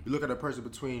 Washington. You look at a person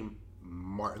between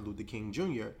Martin Luther King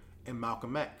Jr. and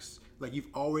Malcolm X. Like, you've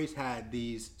always had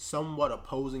these somewhat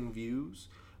opposing views,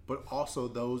 but also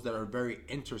those that are very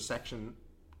intersectional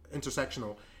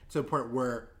to the point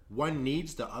where one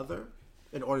needs the other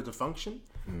in order to function.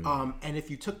 And if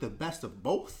you took the best of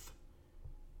both,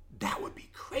 that would be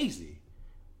crazy.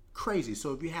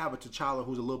 So if you have a T'Challa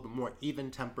who's a little bit more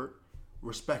even-tempered,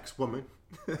 respects women,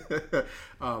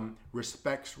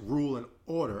 respects rule and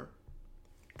order,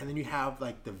 and then you have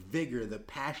like the vigor, the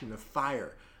passion, the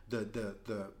fire,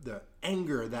 the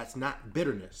anger that's not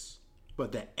bitterness,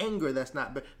 but the anger that's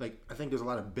not like, I think there's a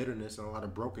lot of bitterness and a lot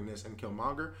of brokenness in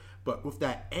Killmonger, but with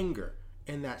that anger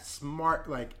and that smart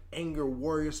like anger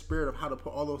warrior spirit of how to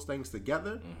put all those things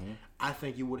together, I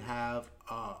think you would have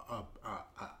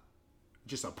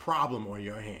just a problem on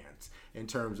your hands in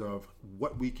terms of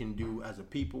what we can do as a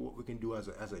people, what we can do as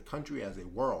a country, as a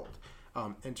world,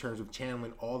 in terms of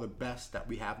channeling all the best that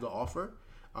we have to offer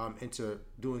into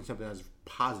doing something that's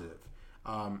positive.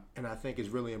 And I think it's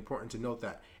really important to note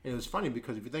that. And it was funny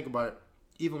because if you think about it,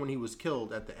 even when he was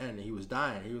killed at the end and he was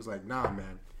dying, he was like, nah,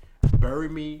 man, bury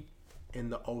me in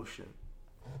the ocean,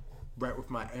 right with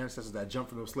my ancestors that jumped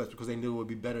from those slips because they knew it would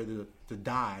be better to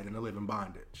die than to live in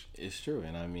bondage. It's true,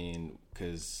 and I mean,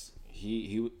 because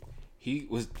he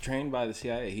was trained by the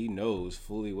CIA. He knows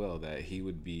fully well that he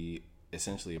would be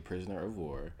essentially a prisoner of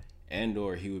war, and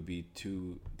or he would be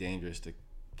too dangerous to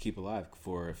keep alive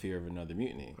for a fear of another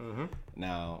mutiny. Mm-hmm.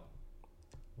 Now,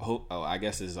 I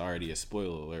guess this is already a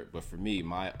spoiler alert, but for me,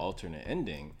 my alternate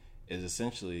ending is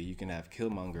essentially you can have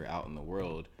Killmonger out in the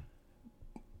world,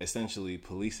 essentially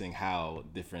policing how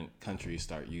different countries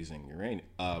start using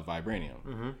vibranium.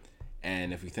 Mm-hmm.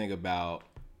 And if we think about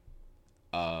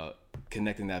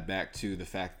connecting that back to the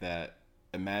fact that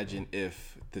imagine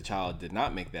if T'Challa did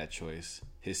not make that choice,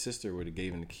 his sister would have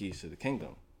given the keys to the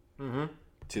kingdom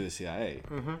to the CIA.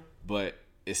 Mm-hmm. But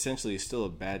essentially, it's still a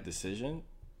bad decision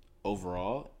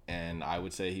overall, and I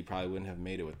would say he probably wouldn't have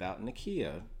made it without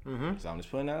Nakia. Mm-hmm. So I'm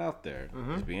just putting that out there,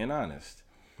 just being honest.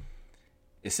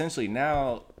 Essentially,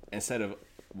 now instead of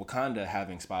Wakanda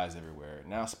having spies everywhere,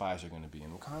 now spies are going to be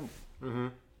in Wakanda. Mm-hmm.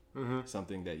 Mm-hmm.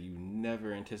 Something that you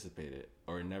never anticipated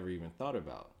or never even thought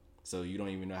about. So you don't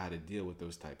even know how to deal with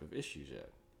those type of issues yet,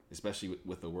 especially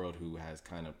with the world who has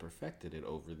kind of perfected it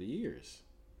over the years,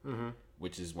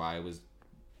 which is why it was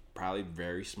probably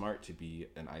very smart to be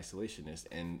an isolationist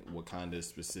in Wakanda's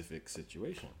specific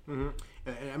situation. Mm-hmm.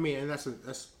 And I mean, and that's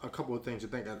a couple of things to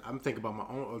think. I'm thinking about my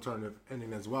own alternative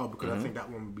ending as well because I think that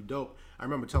one would be dope. I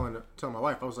remember telling my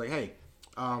wife, I was like, hey,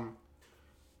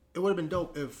 it would have been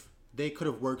dope if they could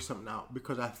have worked something out,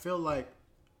 because I feel like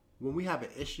when we have an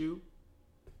issue,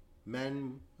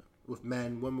 men with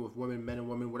men, women with women, men and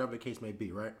women, whatever the case may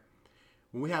be, right?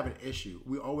 When we have an issue,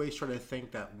 we always try to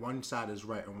think that one side is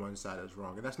right and one side is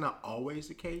wrong. And that's not always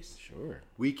the case. Sure.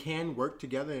 We can work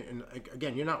together. And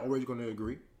again, you're not always going to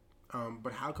agree.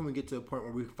 But how can we get to a point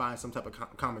where we find some type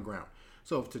of common ground?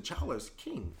 So if T'Challa's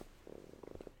king,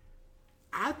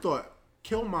 I thought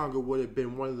Killmonger would have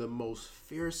been one of the most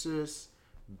fiercest,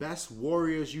 best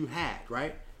warriors you had,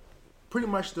 right? Pretty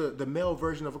much the male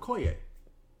version of Okoye.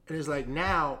 And it's like,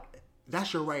 now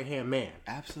that's your right hand man.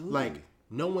 Absolutely. Like,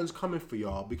 no one's coming for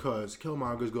y'all because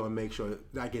Killmonger's going to make sure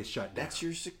that gets shut down. That's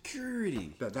your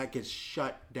security. That gets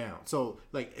shut down. So,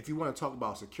 like, if you want to talk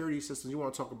about security systems, you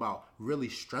want to talk about really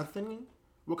strengthening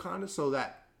Wakanda so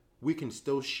that we can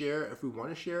still share if we want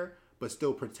to share, but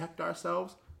still protect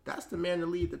ourselves, that's the man to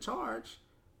lead the charge.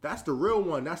 That's the real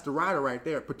one. That's the rider right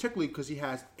there, particularly because he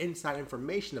has inside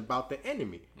information about the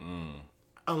enemy.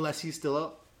 Unless he's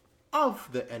still of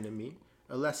the enemy,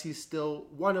 unless he's still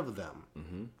one of them.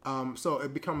 Mm-hmm. So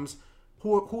it becomes,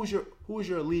 who's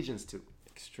your allegiance to?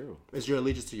 It's true. Is your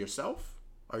allegiance to yourself?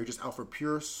 Are you just out for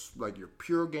your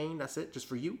pure gain? That's it, just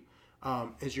for you?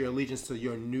 Is your allegiance to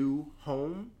your new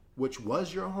home, which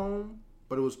was your home,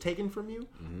 but it was taken from you?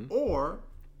 Mm-hmm. Or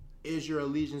is your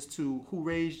allegiance to who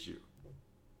raised you?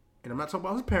 And I'm not talking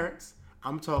about his parents.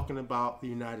 I'm talking about the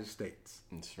United States.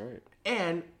 That's right.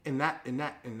 And in that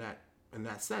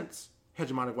sense,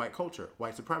 hegemonic white culture,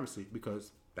 white supremacy,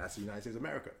 because that's the United States of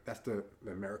America. That's the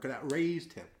America that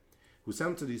raised him, who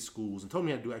sent him to these schools and told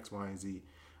me how to do X, Y, and Z.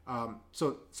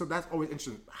 So that's always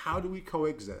interesting. How do we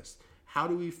coexist? How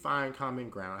do we find common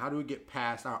ground? How do we get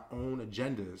past our own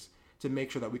agendas to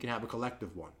make sure that we can have a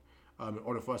collective one in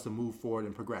order for us to move forward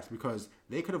and progress? Because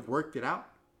they could have worked it out.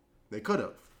 They could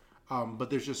have. But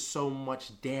there's just so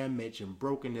much damage and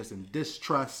brokenness and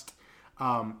distrust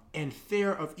and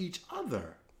fear of each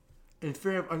other and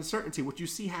fear of uncertainty, which you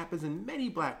see happens in many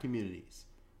black communities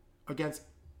against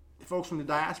folks from the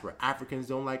diaspora. Africans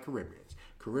don't like Caribbeans.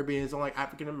 Caribbeans don't like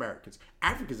African Americans.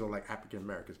 Africans don't like African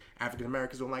Americans. African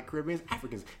Americans don't like Caribbeans.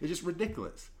 Africans. It's just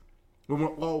ridiculous. When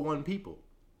we're all one people.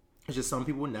 It's just some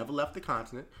people never left the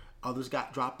continent. Others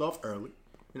got dropped off early.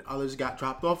 And others got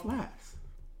dropped off last.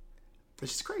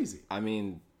 It's just crazy. I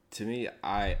mean, to me,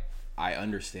 I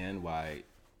understand why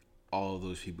all of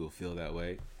those people feel that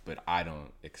way, but I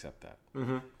don't accept that.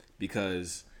 Mm-hmm.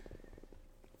 Because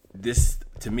this,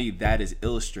 to me, that is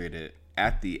illustrated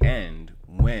at the end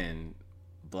when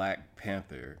Black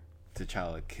Panther,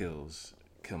 T'Challa, kills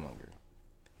Killmonger.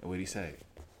 And what did he say?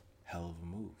 Hell of a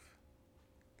move.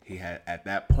 He had, at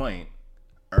that point,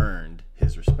 earned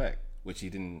his respect, which he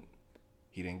didn't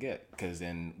get. Because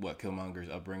in Killmonger's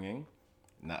upbringing,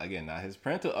 not his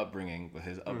parental upbringing, but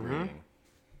his upbringing,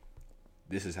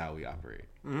 this is how we operate.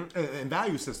 Mm-hmm. And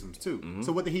value systems, too. Mm-hmm.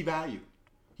 So what did he value?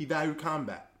 He valued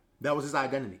combat. That was his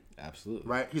identity. Absolutely.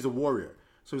 Right? He's a warrior.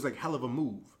 So he's like, hell of a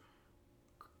move.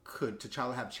 Could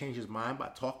T'Challa have changed his mind by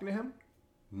talking to him?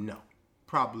 No.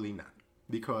 Probably not.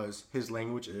 Because his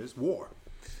language is war.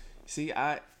 See,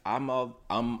 I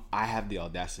have the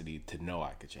audacity to know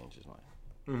I could change his mind.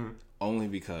 only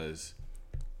because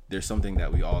there's something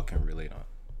that we all can relate on.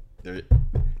 There,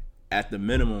 at the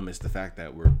minimum, it's the fact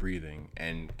that we're breathing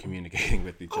and communicating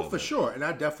with each other. Oh, for sure, and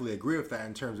I definitely agree with that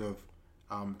in terms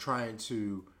of trying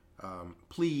to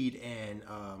plead and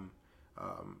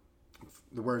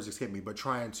the words escape me, but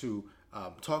trying to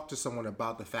talk to someone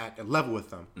about the fact and level with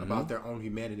them about their own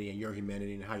humanity and your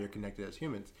humanity and how you're connected as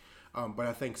humans. But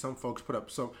I think some folks put up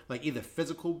either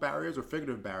physical barriers or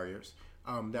figurative barriers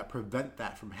that prevent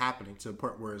that from happening to the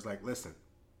point where it's like, listen,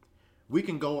 we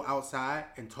can go outside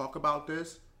and talk about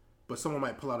this, but someone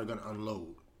might pull out a gun and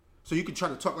unload. So you can try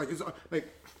to talk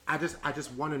I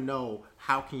just want to know,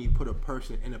 how can you put a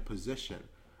person in a position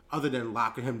other than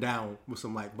locking him down with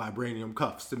some like vibranium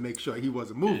cuffs to make sure he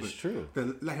wasn't moving? It's true.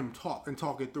 To let him talk and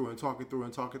talk it through and talk it through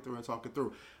and talk it through and talk it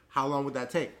through. How long would that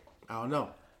take? I don't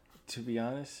know. To be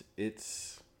honest,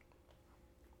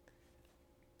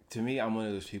 to me, I'm one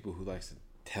of those people who likes to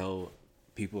tell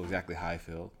people exactly how I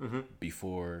feel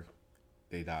before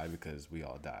they die, because we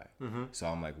all die. So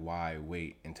I'm like, why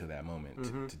wait until that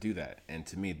moment to do that? And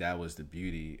to me, that was the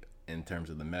beauty in terms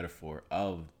of the metaphor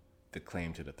of the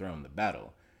claim to the throne, the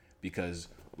battle, because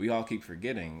we all keep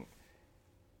forgetting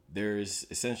there's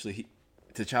essentially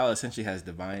T'Challa essentially has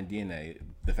divine DNA,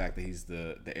 the fact that he's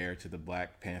the heir to the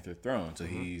Black Panther throne. So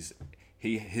his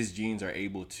genes are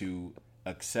able to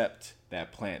accept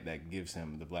that plant that gives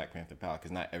him the Black Panther power,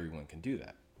 because not everyone can do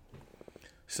that.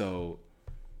 So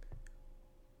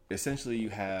essentially you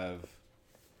have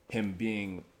him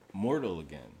being mortal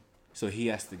again. So he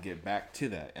has to get back to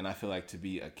that. And I feel like to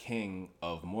be a king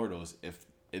of mortals, if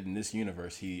in this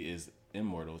universe he is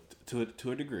immortal to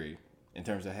a degree, in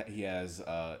terms of he has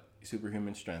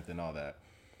superhuman strength and all that,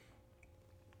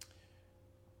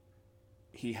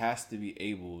 he has to be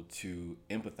able to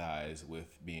empathize with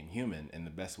being human, and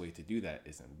the best way to do that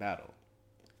is in battle,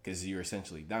 because you're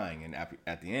essentially dying. And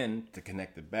at the end, to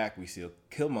connect it back, we see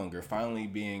Killmonger finally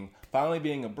being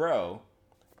a bro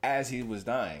as he was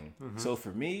dying. So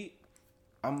for me,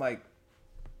 I'm like,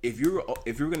 if you're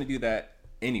gonna do that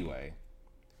anyway,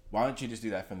 why don't you just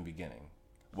do that from the beginning?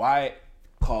 Why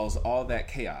cause all that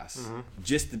chaos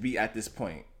just to be at this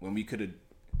point when we could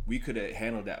have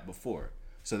handled that before?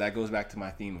 So that goes back to my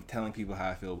theme of telling people how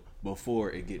I feel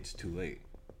before it gets too late.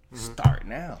 Start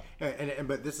now.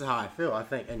 But this is how I feel. I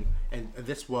think, and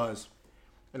this was,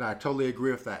 and I totally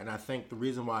agree with that. And I think the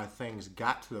reason why things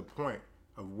got to the point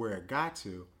of where it got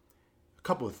to, a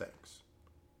couple of things.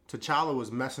 T'Challa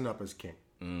was messing up as king.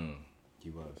 He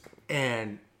was.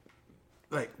 And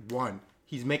like, one,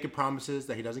 he's making promises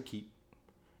that he doesn't keep,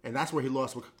 and that's where he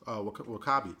lost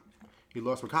Wakabi. He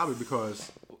lost Wakabi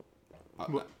because.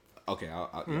 Okay,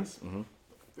 yes.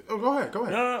 Oh, go ahead.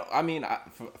 No. I mean,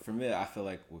 for me, I feel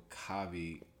like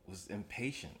Wakabi was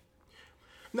impatient.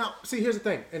 Now, see, here's the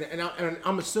thing, and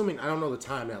I'm assuming, I don't know the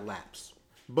time that lapsed,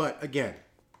 but again,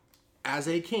 as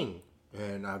a king,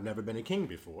 and I've never been a king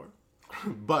before,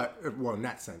 but in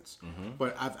that sense,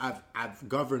 but I've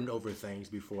governed over things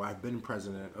before. I've been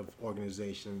president of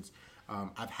organizations.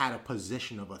 I've had a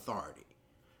position of authority.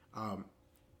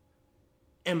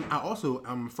 And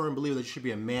I'm a firm believer that you should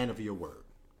be a man of your word.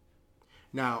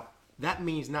 Now, that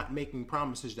means not making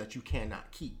promises that you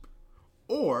cannot keep.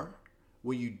 Or,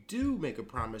 when you do make a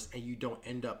promise and you don't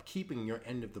end up keeping your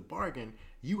end of the bargain,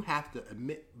 you have to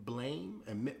admit blame,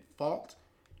 admit fault,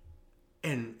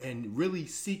 and really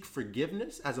seek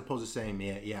forgiveness, as opposed to saying,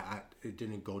 it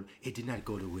did not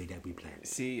go the way that we planned.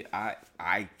 See,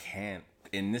 I can't,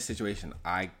 in this situation,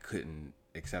 I couldn't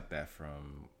accept that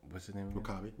from, what's his name?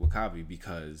 Wakabi,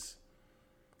 because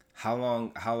how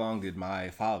long did my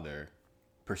father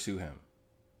pursue him?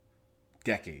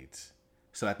 Decades.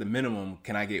 So at the minimum,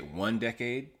 can I get 1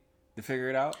 decade to figure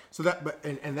it out? So that, but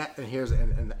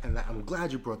I'm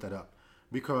glad you brought that up,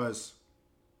 because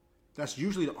that's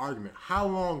usually the argument. How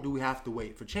long do we have to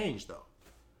wait for change, though?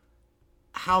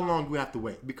 How long do we have to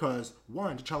wait? Because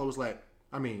one, T'Challa was like,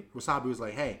 Wasabi was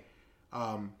like, hey,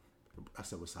 I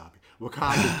said Wasabi.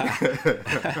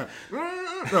 Wakabi.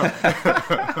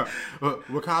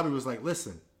 Wakabi was like,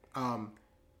 listen,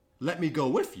 let me go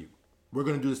with you. We're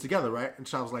going to do this together, right? And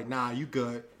T'Challa was like, nah, you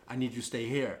good. I need you to stay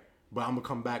here, but I'm going to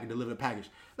come back and deliver the package.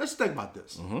 Let's think about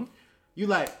this.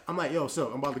 I'm like, yo, so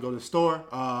I'm about to go to the store.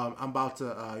 I'm about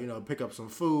to, pick up some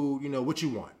food. What you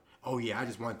want? Oh, yeah, I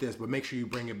just want this, but make sure you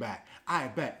bring it back. I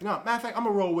bet. No, matter of fact, I'm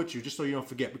going to roll with you just so you don't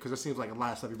forget, because it seems like a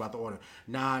lot of stuff you're about to order.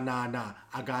 Nah.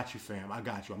 I got you, fam. I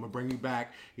got you. I'm going to bring you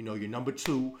back, your number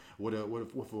 2 with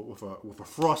a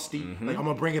Frosty. Like, I'm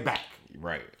going to bring it back.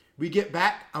 Right. We get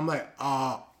back. I'm like,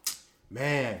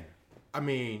 man,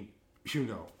 you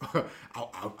know,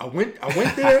 I went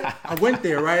there,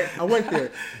 right? I went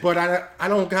there, but I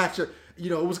don't got you. You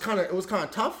know, it was kind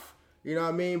of tough. You know what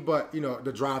I mean? But you know,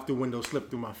 the drive-through window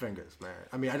slipped through my fingers, man.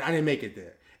 I mean, I didn't make it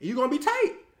there. And you're gonna be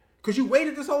tight because you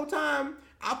waited this whole time.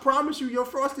 I promise you, you're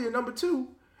Frosty at number 2,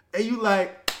 and you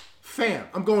like, fam,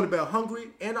 I'm going to bed hungry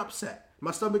and upset.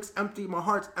 My stomach's empty, my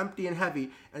heart's empty and heavy,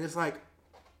 and it's like,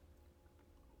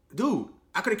 dude,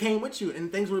 I could have came with you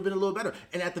and things would have been a little better.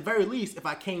 And at the very least, if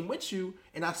I came with you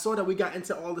and I saw that we got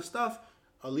into all the stuff,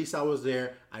 at least I was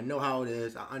there. I know how it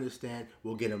is. I understand.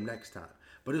 We'll get him next time.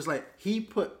 But it's like he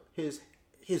put his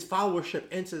followership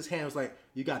into his hands. Like,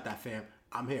 you got that, fam.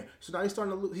 I'm here. So now he's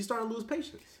starting to lose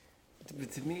patience.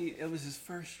 But to me, it was his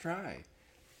first try.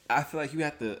 I feel like you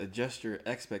have to adjust your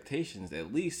expectations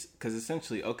at least, because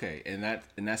essentially, okay, in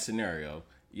that scenario,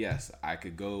 yes, I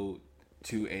could go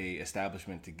to a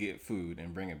establishment to get food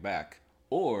and bring it back,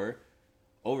 or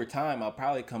over time I'll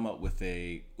probably come up with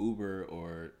a Uber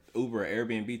or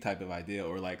Airbnb type of idea,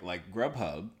 or like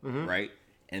Grubhub, right?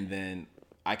 And then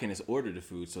I can just order the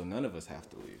food, so none of us have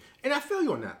to leave. And I feel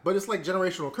you on that, but it's like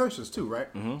generational curses too, right?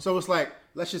 So it's like,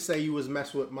 let's just say you was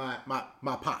messing with my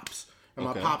pops, and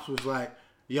my pops was like,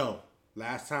 yo,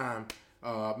 last time,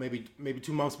 maybe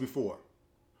 2 months before.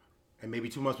 And maybe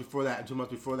 2 months before that, and 2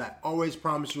 months before that, always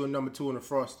promised you a number 2 and a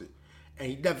Frosty. And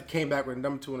he never came back with a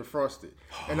number 2 and a Frosty.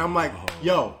 And I'm like,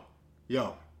 yo.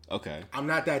 Okay. I'm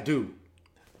not that dude.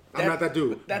 But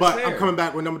fair. I'm coming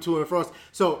back with number 2 and a Frosty.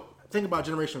 So think about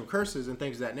generational curses and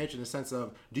things of that nature in the sense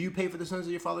of, do you pay for the sins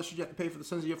of your father? Should you have to pay for the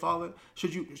sins of your father?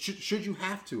 Should you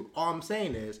have to? All I'm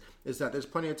saying is that there's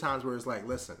plenty of times where it's like,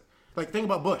 listen, like think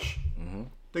about Bush.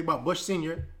 Think about Bush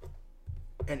Sr.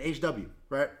 and HW,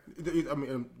 right? I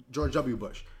mean, George W.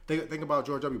 Bush. Think about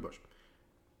George W. Bush.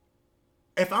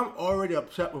 If I'm already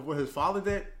upset with what his father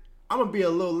did, I'm going to be a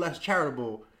little less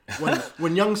charitable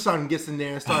when young son gets in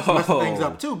there and starts messing things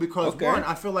up too. Because one,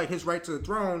 I feel like his right to the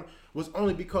throne was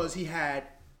only because he had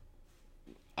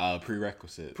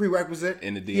prerequisite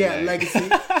in the DNA. He had legacy.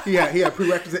 he had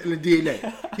prerequisite in the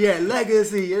DNA. He had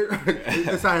legacy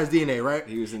inside his DNA, right?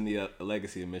 He was in the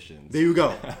legacy emissions. There you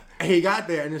go. And he got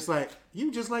there, and it's like,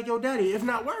 you just like your daddy, if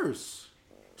not worse.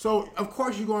 So of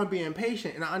course you're going to be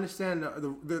impatient, and I understand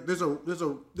there's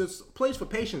a place for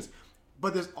patience,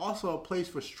 but there's also a place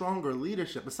for stronger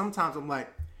leadership. But sometimes I'm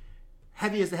like,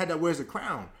 heavy as the head that wears a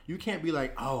crown. You can't be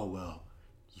like, oh well,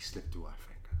 you slipped through our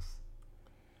fingers.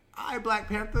 All right, Black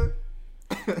Panther.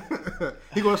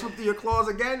 He gonna slip through your claws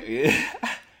again? Yeah.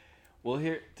 Well,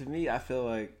 here, to me, I feel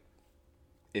like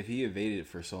if he evaded it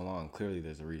for so long, clearly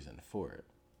there's a reason for it.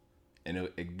 And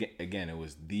it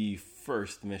was the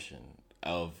first mission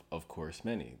of course,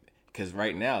 many. Because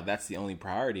right now, that's the only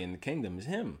priority in the kingdom is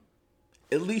him.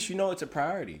 At least you know it's a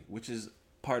priority, which is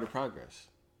part of progress.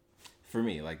 For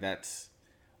me, like that's...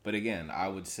 But again, I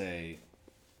would say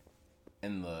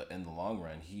in the long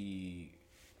run,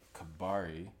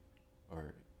 Kabari,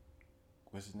 or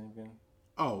what's his name again?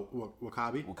 Oh,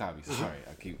 Wakabi? Wakabi, sorry.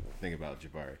 I keep thinking about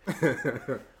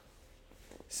Jabari.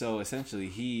 So essentially,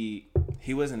 he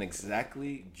wasn't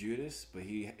exactly Judas, but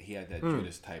he had that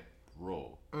Judas type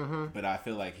role. But I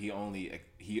feel like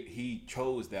he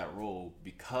chose that role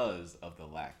because of the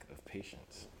lack of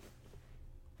patience.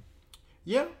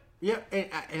 Yeah,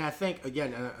 and I think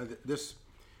again this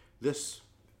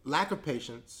lack of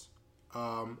patience,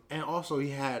 and also he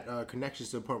had connections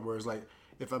to the point where it's like,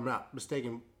 if I'm not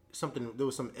mistaken, there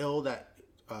was some ill that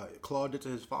Claude did to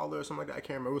his father or something like that. I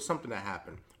can't remember. It was something that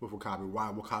happened with Wakabi.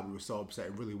 Why Wakabi was so upset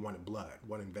and really wanted blood,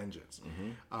 wanted vengeance.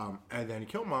 And then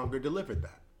Killmonger delivered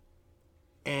that.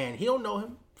 And he don't know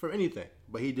him for anything,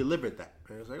 but he delivered that.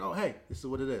 And it's like, oh, hey, this is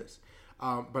what it is.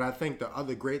 But I think the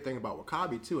other great thing about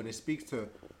Wakabi, too, and it speaks to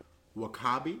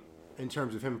Wakabi in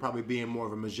terms of him probably being more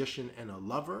of a magician and a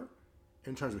lover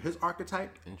in terms of his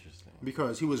archetype. Interesting.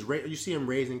 Because he was, you see him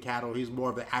raising cattle. He's more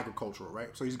of the agricultural,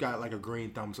 right? So he's got like a green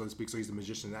thumb, so to speak. So he's a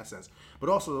magician in that sense. But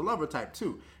also the lover type,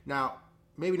 too. Now,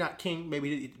 maybe not king.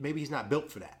 Maybe he's not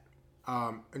built for that.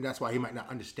 And that's why he might not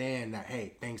understand that,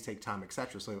 hey, things take time,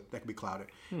 etc. So that could be clouded.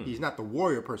 He's not the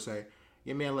warrior per se.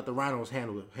 Your man let the rhinos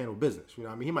handle business. You know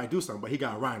what I mean? He might do something, but he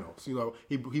got rhinos. You know,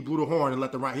 he blew the horn and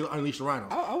he unleashed the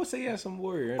rhinos. I would say he has some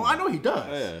warrior. Oh, I know he does.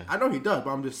 Yeah. I know he does,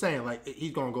 but I'm just saying, like,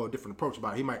 he's gonna go a different approach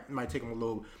about it. He might take him a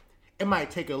little. It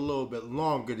might take a little bit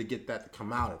longer to get that to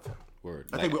come out of him. Word.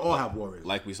 I think we all have warriors,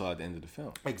 like we saw at the end of the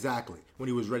film. Exactly, when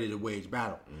he was ready to wage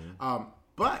battle.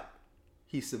 But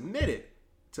he submitted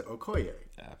to Okoye.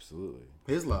 Absolutely.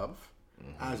 His love,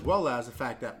 as well as the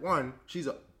fact that, one, she's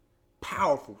a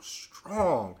powerful,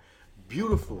 strong,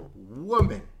 beautiful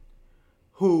woman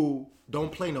who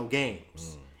don't play no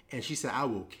games. And she said, "I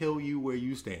will kill you where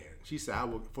you stand." She said, "I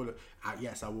will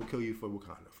kill you for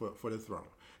Wakanda, for the throne."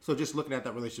 So just looking at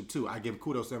that relationship too, I give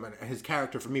kudos to him. And his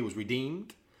character for me was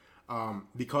redeemed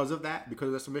because of that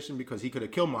submission, because he could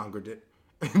have Killmongered it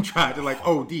and tried to like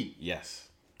OD. Yes.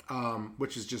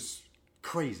 Which is just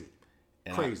crazy.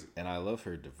 And I love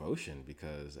her devotion,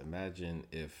 because imagine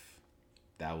if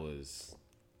that was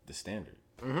the standard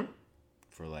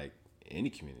for like any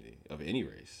community of any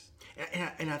race.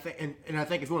 And I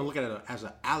think if you want to look at it as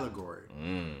an allegory,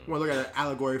 you want to look at an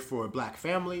allegory for a black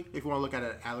family, if you want to look at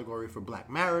an allegory for black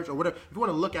marriage or whatever, if you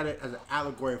want to look at it as an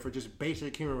allegory for just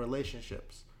basic human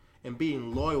relationships and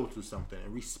being loyal to something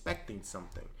and respecting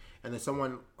something, and then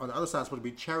someone on the other side is supposed to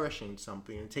be cherishing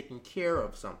something and taking care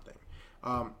of something,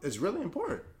 it's really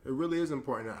important. It really is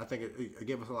important. I think it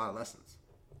gave us a lot of lessons.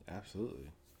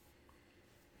 Absolutely.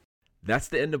 That's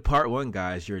the end of part 1,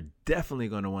 guys. You're definitely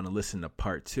going to want to listen to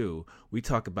part 2. We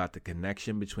talk about the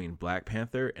connection between Black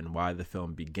Panther and why the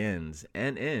film begins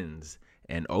and ends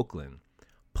in Oakland.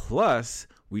 Plus,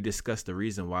 we discuss the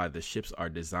reason why the ships are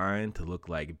designed to look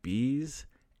like bees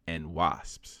and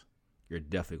wasps. You're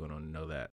definitely going to know that.